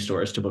indie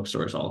stores, to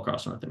bookstores all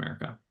across North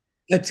America.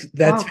 That's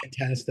oh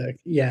fantastic.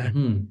 Yeah.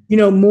 Hmm. You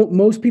know,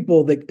 most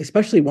people that,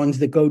 especially ones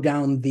that go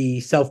down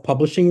the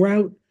self-publishing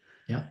route,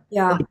 Yeah.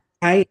 yeah like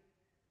I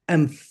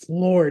am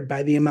floored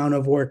by the amount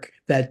of work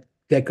that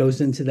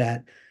goes into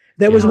that.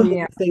 That was Yeah. oh one of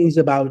yeah the things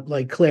about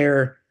like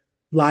Claire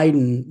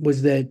Lydon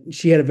was that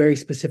she had a very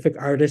specific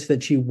artist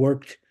that she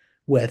worked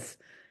with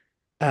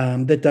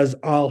that does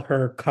all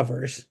her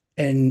covers,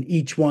 and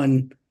each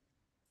one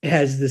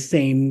has the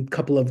same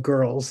couple of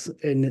girls,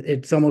 and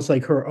it's almost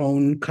like her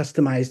own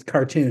customized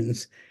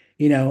cartoons,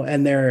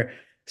 and they're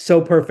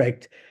so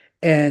perfect.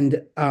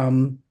 And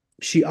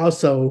she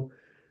also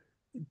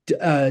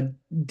uh,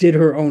 did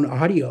her own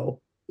audio,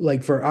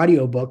 like for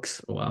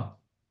audiobooks. Oh, wow.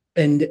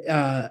 And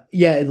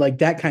yeah, like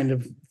that kind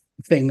of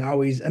thing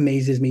always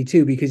amazes me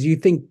too, because you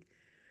think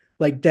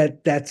like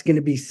that's going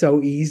to be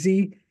so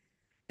easy,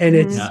 and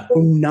it's Yeah.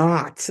 so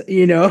not,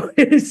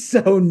 it is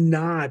so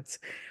not.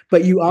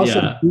 But you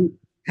also Yeah. do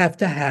have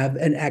to have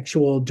an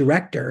actual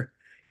director,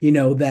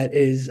 that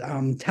is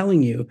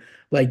telling you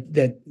like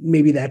that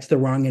maybe that's the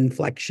wrong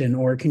inflection,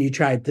 or can you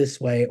try it this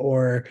way,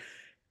 or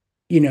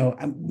you know,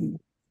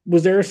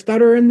 was there a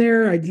stutter in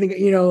there? I think,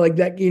 like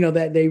that,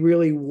 that they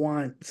really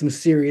want some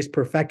serious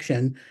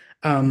perfection.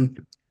 Um,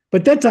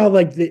 but that's all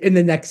like in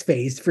the next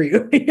phase for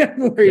you. You don't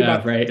worry Yeah,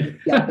 about right.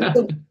 yeah,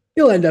 but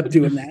you'll end up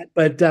doing that.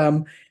 But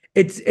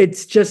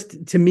it's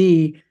just to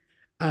me,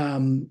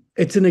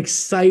 it's an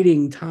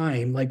exciting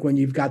time. Like when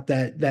you've got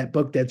that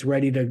book that's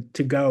ready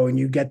to go, and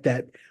you get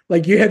that,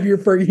 like you have your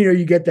first,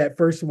 you get that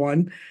first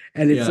one,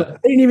 and it's like, Yeah.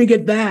 I didn't even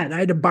get that. I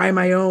had to buy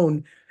my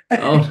own.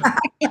 Oh,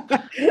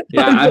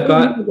 yeah,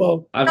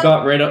 Unbelievable. I've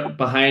got right up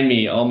behind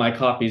me all my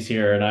copies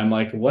here, and I'm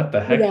like, what the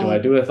heck do I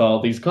Yeah. do with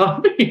all these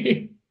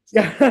copies?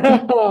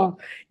 Yeah.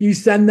 You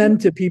send them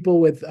to people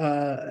with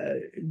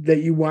that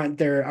you want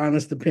their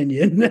honest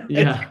opinion.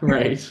 Yeah,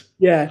 right.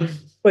 Yeah.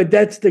 But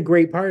that's the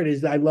great part,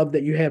 is I love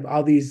that you have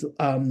all these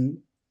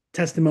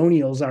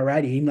testimonials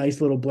already,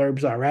 nice little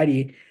blurbs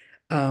already.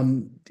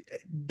 Um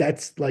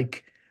that's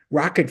like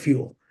rocket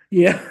fuel.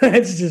 Yeah,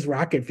 it's just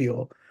rocket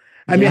fuel.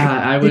 I mean,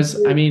 Yeah,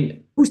 I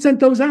mean, who sent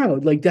those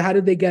out? Like, how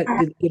did they get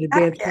Heck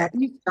advanced yeah.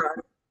 copies?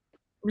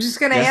 I'm just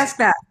going to yes. ask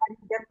that. How do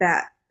you get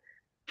that?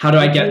 How do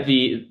I Like,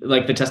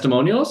 get the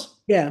testimonials?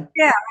 yeah.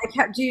 Yeah,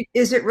 like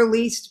is it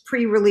released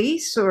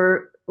pre-release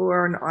or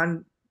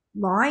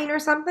online or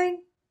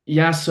something?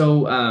 Yeah,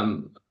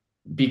 so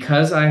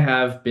because I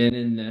have been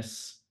in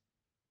this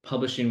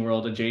publishing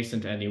world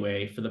adjacent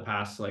anyway for the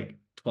past like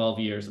 12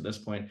 years at this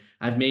point,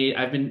 I've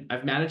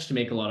managed to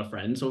make a lot of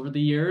friends over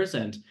the years,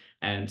 and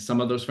some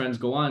of those friends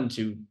go on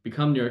to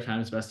become New York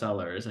Times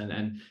bestsellers,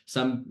 and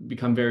some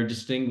become very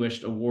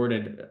distinguished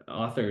awarded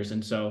authors.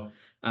 And so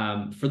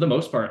for the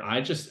most part, I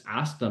just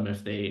asked them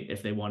if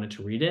they wanted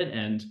to read it.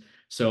 And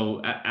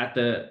so at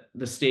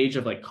the stage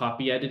of like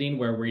copy editing,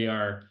 where we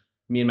are,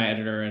 me and my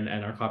editor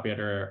and our copy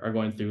editor are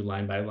going through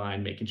line by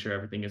line, making sure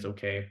everything is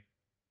okay.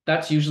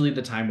 That's usually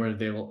the time where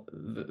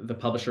the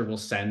publisher will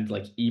send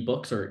like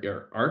ebooks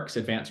or ARCs,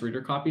 advanced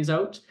reader copies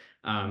out,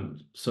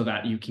 so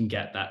that you can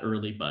get that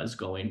early buzz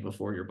going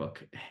before your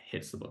book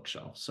hits the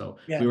bookshelf. So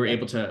we Yeah. were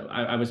able to.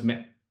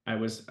 I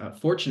was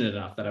fortunate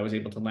enough that I was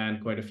able to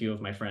land quite a few of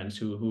my friends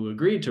who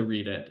agreed to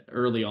read it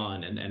early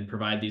on, and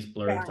provide these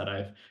blurbs that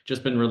I've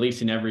just been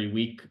releasing every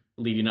week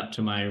leading up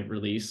to my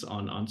release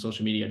on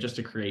social media, just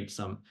to create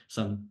some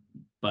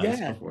buzz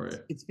Yeah, before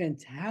it. it's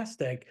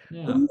fantastic.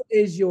 Yeah. Who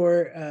is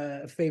your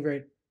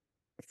favorite,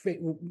 fa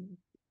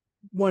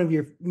one of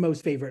your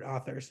most favorite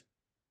authors?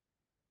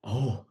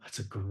 Oh, that's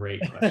a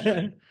great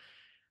question.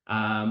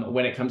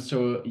 When it comes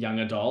to young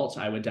adult,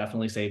 I would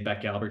definitely say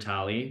Becky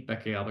Albertalli.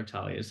 Becky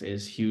Albertalli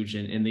is huge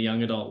in the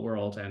young adult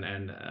world,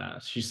 and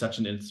she's such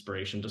an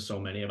inspiration to so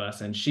many of us.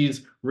 And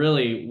she's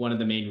really one of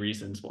the main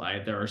reasons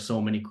why there are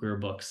so many queer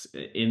books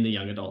in the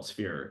young adult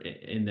sphere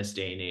in this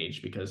day and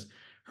age, because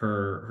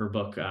her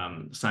book,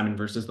 Simon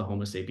versus the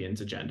Homo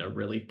sapiens Agenda,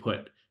 really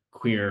put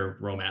queer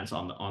romance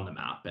on the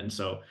map. And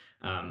so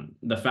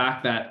the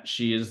fact that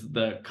she is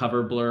the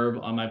cover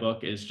blurb on my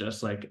book is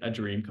just like a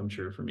dream come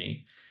true for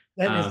me.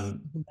 That is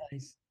Um,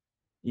 nice.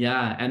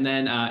 yeah, and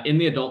then in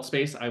the adult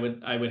space, I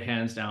would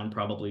hands down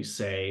probably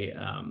say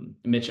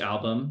Mitch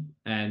Albom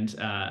and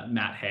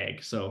Matt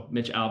Haig. So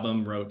Mitch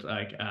Albom wrote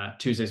like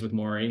Tuesdays with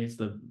Morrie. It's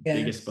the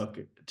biggest Yes. book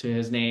to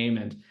his name,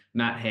 and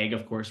Matt Haig,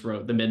 of course,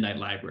 wrote The Midnight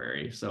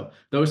Library. So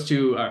those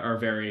two are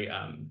very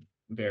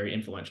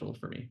influential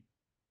for me.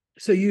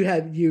 So you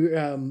have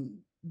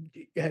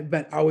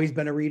been always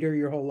been a reader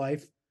your whole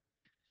life,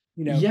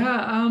 you know?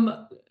 Yeah,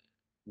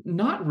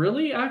 not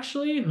really,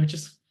 actually, which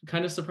is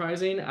kind of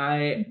surprising.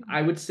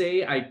 I would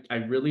say I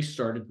really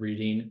started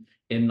reading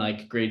in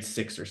like grade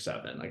 6 or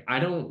 7. Like I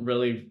don't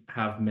really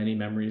have many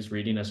memories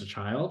reading as a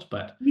child,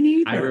 but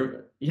Me neither. Me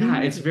yeah,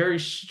 it's neither. very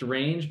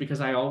strange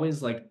because I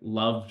always like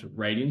loved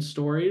writing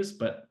stories,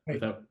 but Right.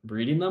 without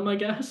reading them, I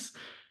guess.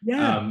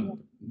 Yeah. Um,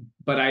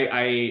 but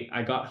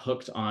I got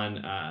hooked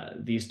on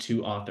these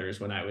two authors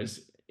when I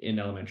was in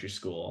elementary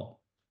school,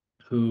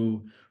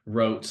 who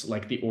wrote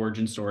like the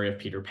origin story of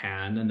Peter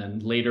Pan, and then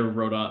later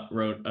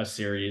wrote a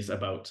series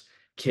about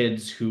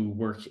kids who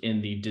work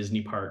in the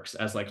Disney parks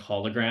as like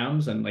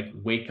holograms, and like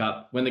wake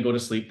up when they go to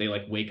sleep, they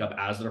like wake up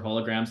as their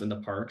holograms in the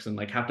parks and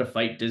like have to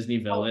fight Disney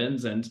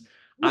villains. And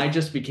I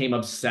just became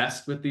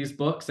obsessed with these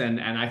books,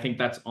 and I think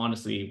that's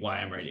honestly why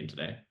I'm writing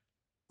today.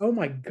 Oh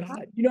my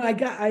God.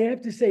 I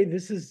have to say,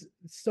 this is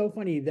so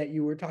funny that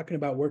you were talking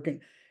about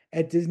working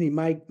at Disney.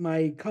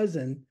 My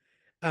cousin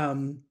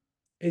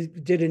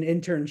did an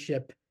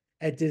internship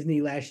at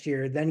Disney last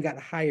year, then got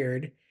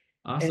hired,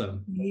 and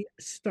Awesome. he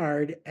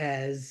starred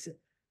as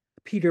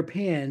Peter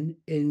Pan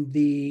in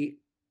the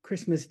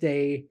Christmas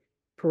Day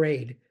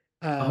parade,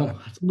 Oh,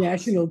 that's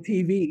national awesome.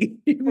 TV.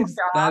 He was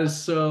That is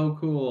so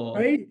cool.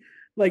 right,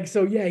 like,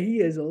 so yeah,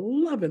 he is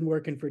loving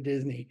working for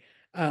Disney.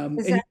 Is And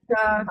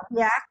that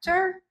the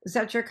actor? Is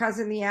that your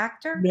cousin, the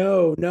actor?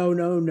 no, no,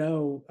 no,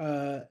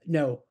 no,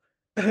 no.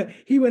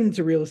 He went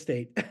into real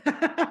estate.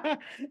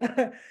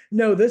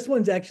 No, this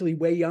one's actually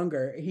way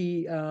younger.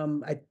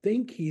 I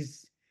think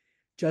he's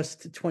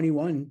just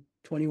 21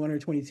 or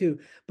 22,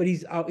 but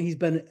he's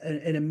been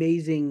an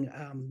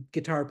amazing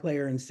guitar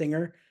player and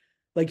singer.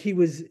 Like he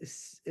was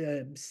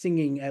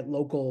singing at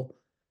local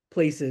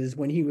places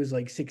when he was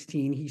like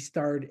 16. He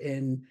starred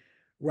in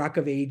Rock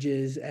of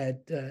Ages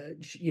at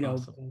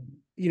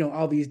Awesome.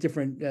 all these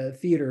different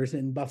theaters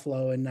in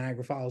Buffalo and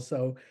Niagara Falls.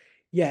 So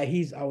yeah,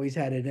 he's always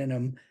had it in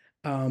him.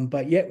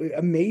 But yet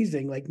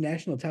amazing, like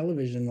national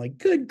television, like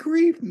good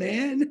grief,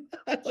 man.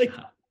 Like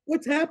Yeah,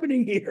 what's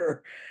happening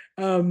here?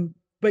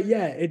 But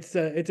yeah, it's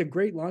a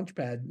great launch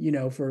pad,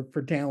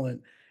 for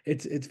talent.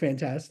 It's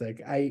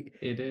fantastic.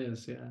 it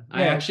is. Yeah.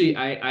 I Yeah, actually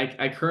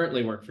I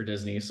currently work for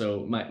Disney.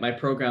 So my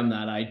program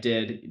that I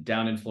did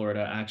down in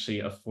Florida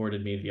actually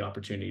afforded me the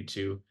opportunity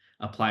to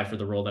apply for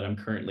the role that I'm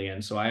currently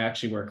in. So I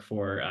actually work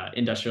for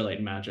Industrial Light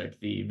and Magic,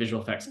 the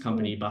visual effects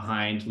company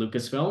behind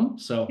Lucasfilm.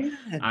 So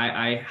yeah.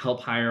 I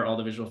help hire all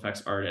the visual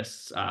effects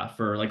artists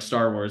for like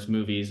Star Wars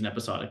movies and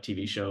episodic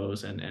TV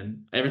shows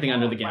and everything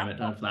under the gamut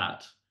of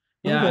that.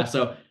 Oh, Yeah.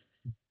 So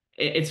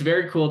it's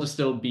very cool to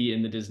still be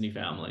in the Disney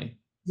family.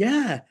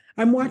 yeah.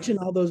 I'm Yeah. watching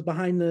all those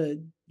behind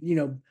the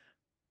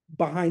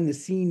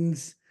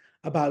scenes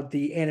about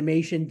the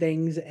animation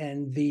things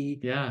and the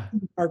Yeah.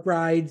 park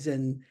rides,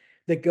 and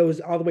that goes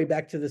all the way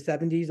back to the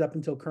 70s up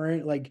until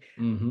current, like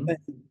Hmm.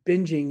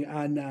 binging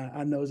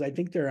on those. I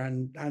think they're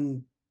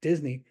on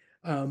Disney.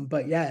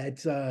 But yeah,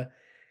 it's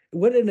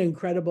what an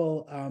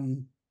incredible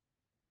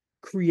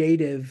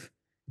creative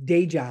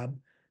day job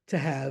to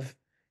have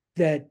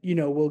that,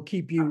 will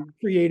keep you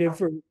creative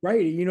for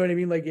writing. You know what I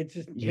mean? Like it's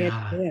just hand in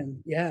Yeah.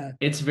 hand. Yeah.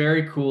 It's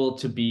very cool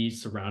to be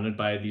surrounded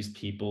by these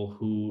people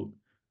who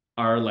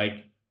are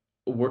like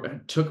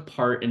took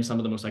part in some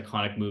of the most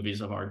iconic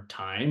movies of our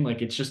time.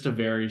 Like it's just a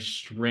very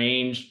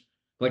strange,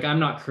 like I'm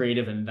not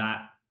creative in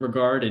that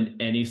regard in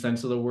any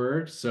sense of the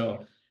word.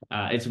 So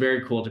it's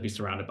very cool to be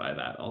surrounded by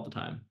that all the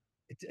time.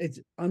 It's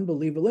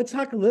unbelievable. Let's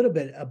talk a little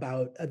bit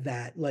about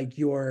that, like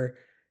your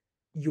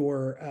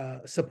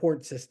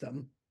support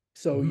system.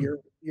 So Mhm.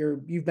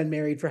 you've been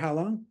married for how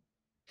long?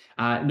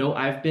 No,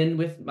 I've been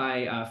with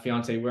my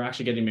fiance. We're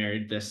actually getting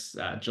married this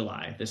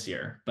July this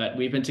year, but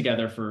we've been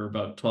together for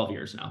about 12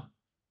 years now.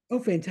 Oh,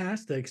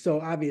 fantastic.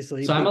 So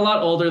obviously, So I'm but a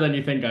lot older than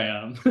you think I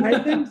am. I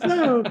think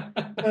so.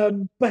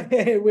 But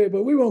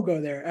but we won't go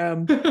there.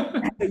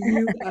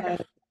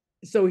 But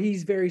so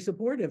he's very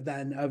supportive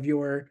then of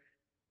your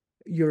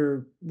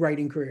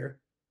writing career.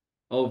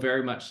 Oh,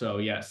 very much so.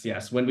 Yes,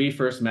 yes. When we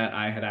first met,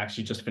 I had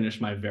actually just finished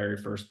my very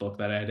first book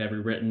that I had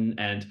ever written,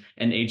 and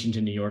an agent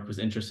in New York was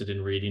interested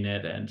in reading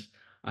it. And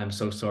I'm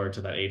so sorry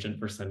to that agent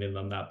for sending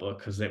them that book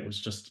because it was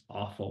just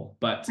awful.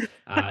 But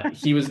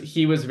he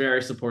was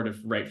very supportive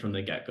right from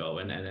the get-go,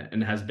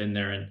 and has been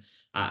there. And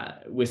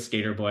with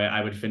Skater Boy, I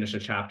would finish a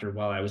chapter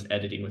while I was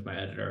editing with my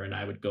editor, and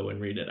I would go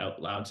and read it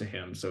out loud to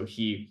him. So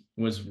he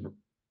was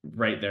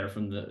right there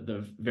from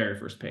the very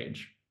first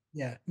page.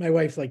 Yeah, my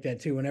wife's like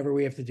that too. Whenever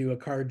we have to do a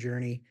car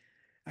journey,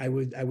 I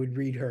would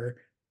read her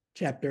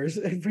chapters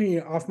and bring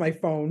it off my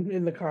phone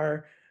in the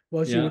car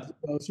Yeah.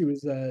 while she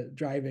was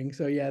driving.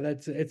 So yeah,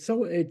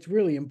 it's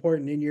really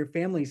important, and your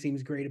family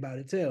seems great about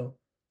it too.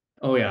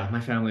 Oh yeah,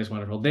 my family is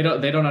wonderful. They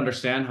don't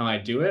understand how I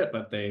do it,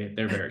 but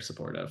they're very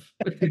supportive.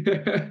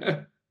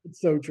 It's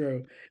so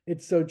true.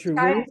 It's so true.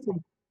 Well, I,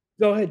 listen,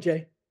 go ahead,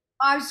 Jay.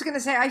 I was going to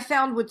say, I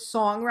found with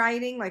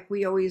songwriting, like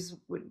we always,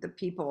 with the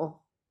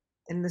people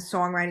in the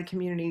songwriting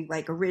community,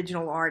 like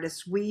original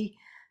artists, we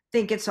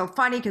think it's so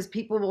funny because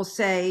people will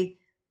say,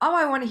 "Oh,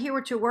 I want to hear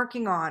what you're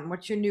working on.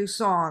 What's your new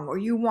song?" Or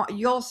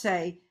you'll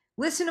say,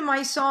 "Listen to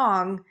my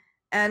song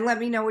and let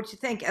me know what you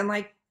think." And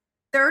like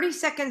 30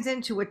 seconds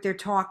into it, they're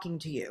talking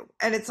to you.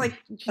 And it's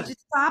like, you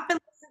just stop and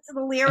listen to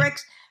the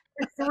lyrics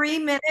for 3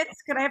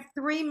 minutes. Could I have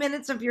 3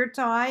 minutes of your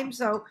time?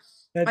 So,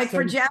 That's like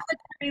for so Gemma to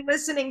be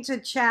listening to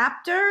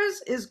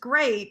chapters is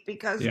great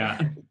because Yeah.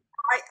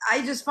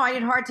 I just find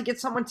it hard to get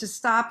someone to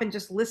stop and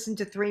just listen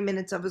to 3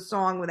 minutes of a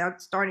song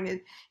without starting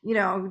it.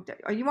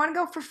 Oh, you want to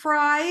go for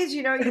fries?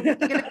 You're going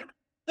to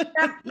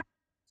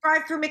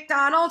drive through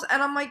McDonald's.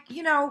 And I'm like,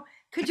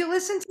 could you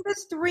listen to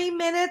this 3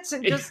 minutes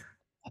and just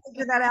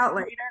figure that out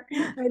later?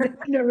 I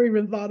never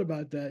even thought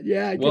about that.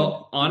 Yeah, I can.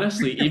 Well,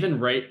 honestly, even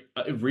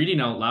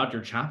reading out loud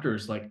your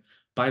chapters, like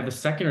by the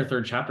second or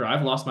third chapter,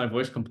 I've lost my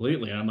voice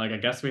completely, and I'm like, I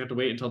guess we have to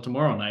wait until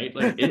tomorrow night.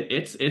 Like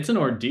it's an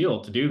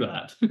ordeal to do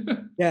that.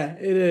 Yeah,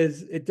 it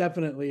is. It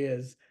definitely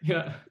is.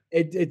 Yeah.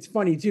 It's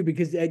funny too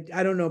because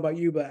I don't know about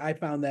you, but I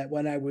found that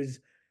when I was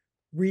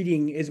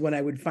reading is when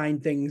I would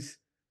find things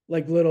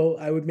like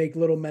I would make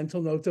little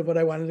mental notes of what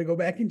I wanted to go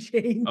back and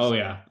change. Oh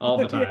yeah, all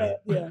the time.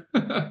 Yeah,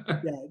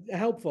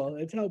 helpful.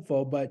 It's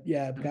helpful, but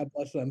yeah, God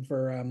bless them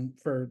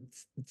for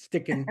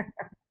sticking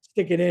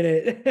in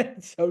it.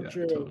 It's so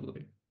true.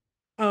 Totally.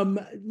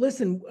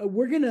 Listen,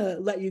 we're gonna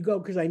let you go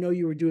because I know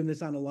you were doing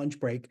this on a lunch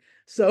break.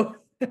 So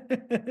we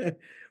The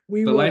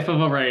will. life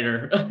of a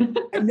writer.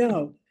 I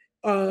know.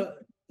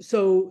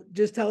 So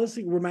just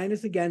remind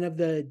us again of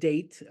the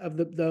date of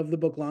the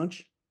book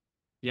launch.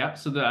 Yeah,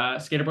 so the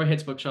Skater Boy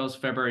hits bookshelves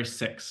February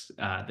 6th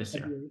this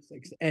year. February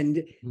 6th.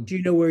 And do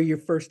you know where your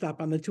first stop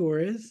on the tour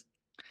is?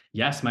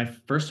 Yes, my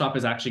first stop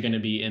is actually going to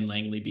be in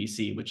Langley,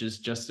 BC, which is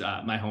just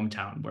my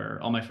hometown where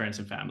all my friends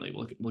and family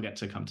will get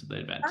to come to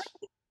the event.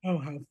 Oh,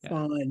 how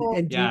fun. Cool.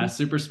 And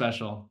super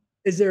special.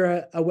 Is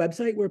there a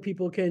website where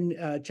people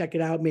can check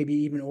it out, maybe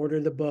even order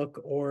the book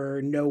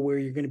or know where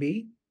you're going to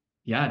be?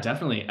 Yeah,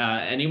 definitely.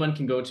 Anyone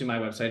can go to my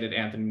website at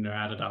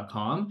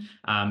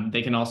anthonynerada.com.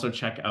 They can also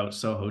check out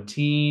Soho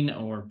Teen,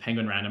 or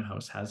Penguin Random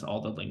House has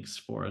all the links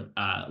for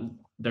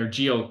their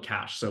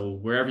geocache. So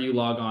wherever you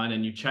log on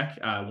and you check,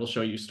 we'll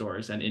show you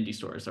stores and indie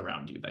stores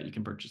around you that you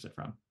can purchase it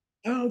from.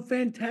 Oh,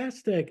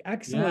 fantastic.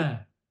 Excellent. Yeah.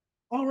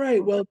 All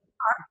right. Well,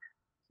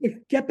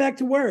 get back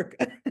to work.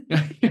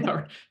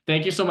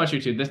 Thank you so much,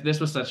 you two. This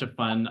was such a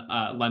fun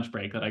lunch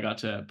break that I got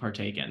to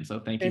partake in. So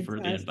thank you for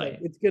the invite.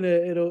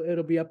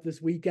 It'll be up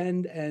this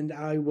weekend, and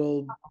I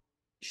will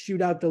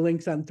shoot out the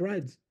links on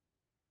Threads.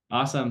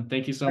 Awesome.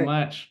 Thank you so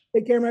much.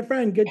 Take care, my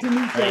friend. Good to meet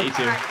you. All right, you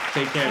too.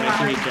 Take care. Nice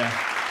to meet you.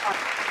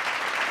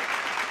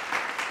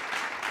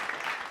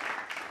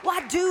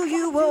 Why do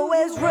you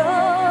always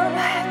run?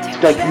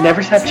 Like,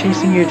 never stop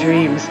chasing your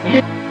dreams.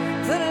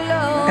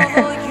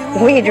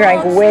 We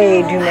drank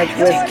way too much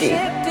whiskey.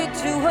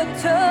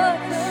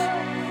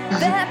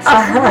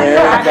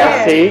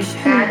 Yeah, see?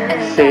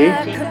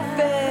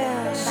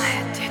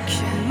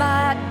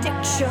 My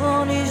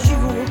addiction is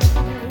you.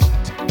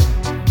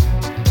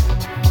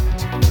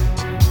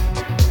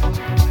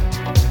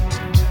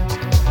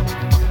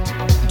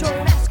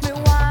 Don't ask me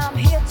why I'm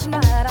here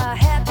tonight. I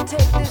had to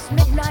take this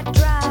midnight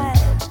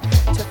drive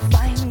to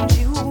find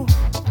you.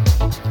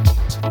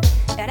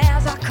 And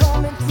as I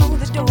come in through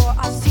the door,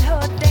 I see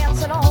her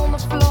dancing on the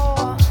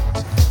floor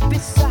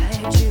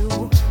beside you.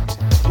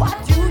 Why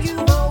do you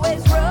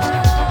always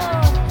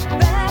run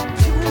back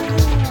to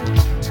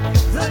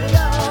the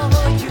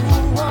lover you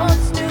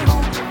once knew?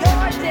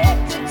 You're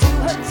addicted to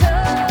her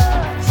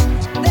touch,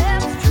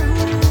 that's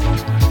true.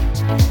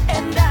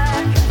 And I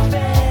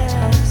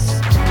confess,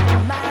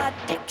 my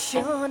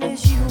addiction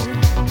is you.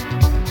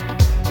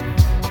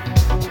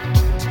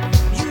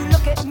 You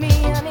look at me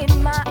and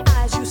in my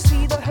eyes you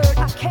see the hurt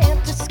I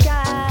can't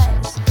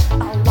disguise.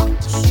 I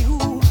want you.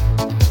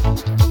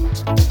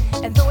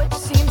 And though it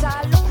seems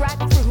I look right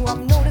through,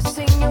 I'm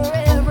noticing your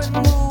every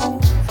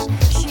move.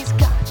 She's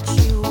got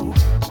you.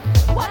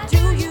 Why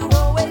do you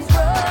always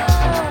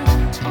run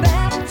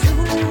back to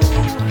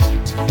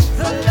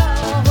the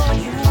lover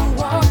you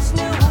once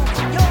knew?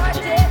 You're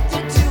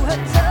addicted to her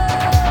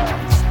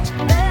touch,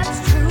 that's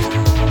true.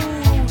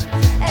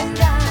 And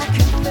I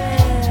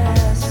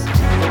confess,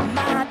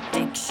 my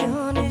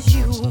addiction is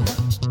you.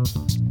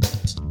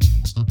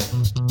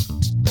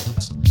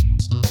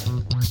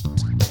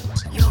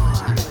 You're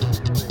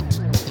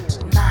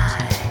my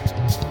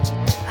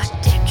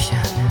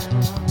addiction.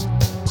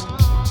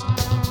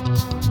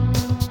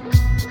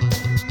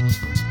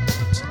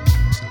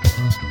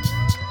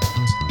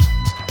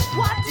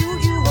 Why do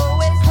you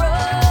always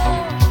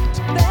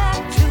run back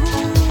to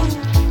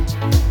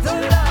the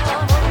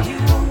lover you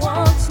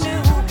once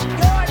knew?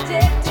 You're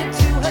addicted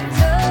to her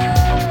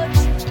touch,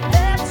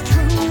 that's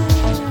true.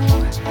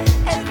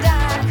 And I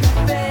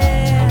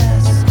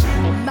confess,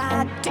 my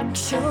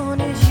addiction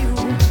is you.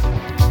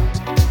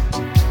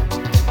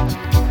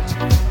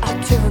 I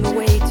turn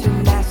away to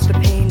mask the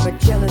pain, but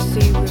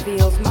jealousy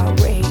reveals my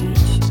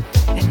rage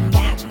and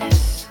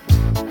madness.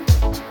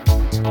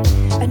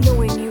 And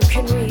knowing you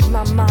can read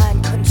my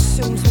mind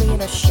consumes me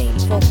in a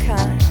shameful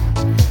kind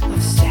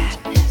of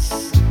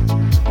sadness.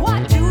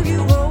 Why do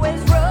you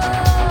always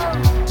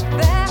run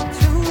back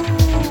to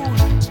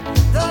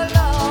the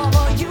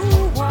lover you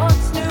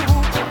once knew?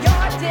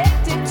 You're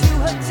addicted to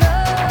her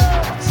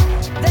touch,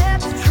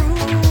 that's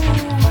true.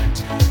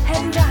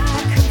 And I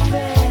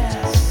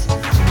confess,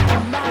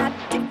 my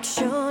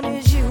addiction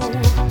is you.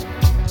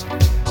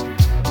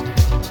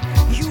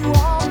 You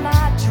are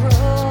my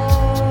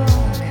drug,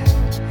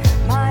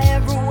 my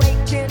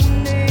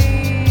ever-waking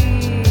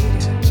need.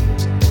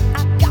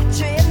 I got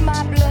you in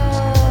my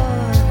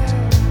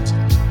blood.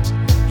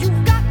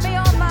 You've got me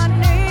on my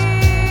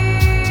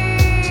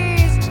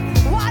knees.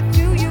 Why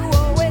do you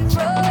always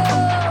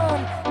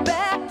run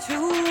back to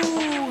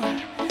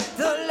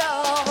the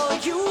lover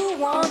you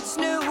once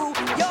knew?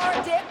 You're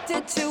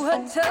addicted to her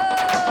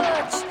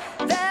touch,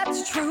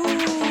 that's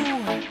true.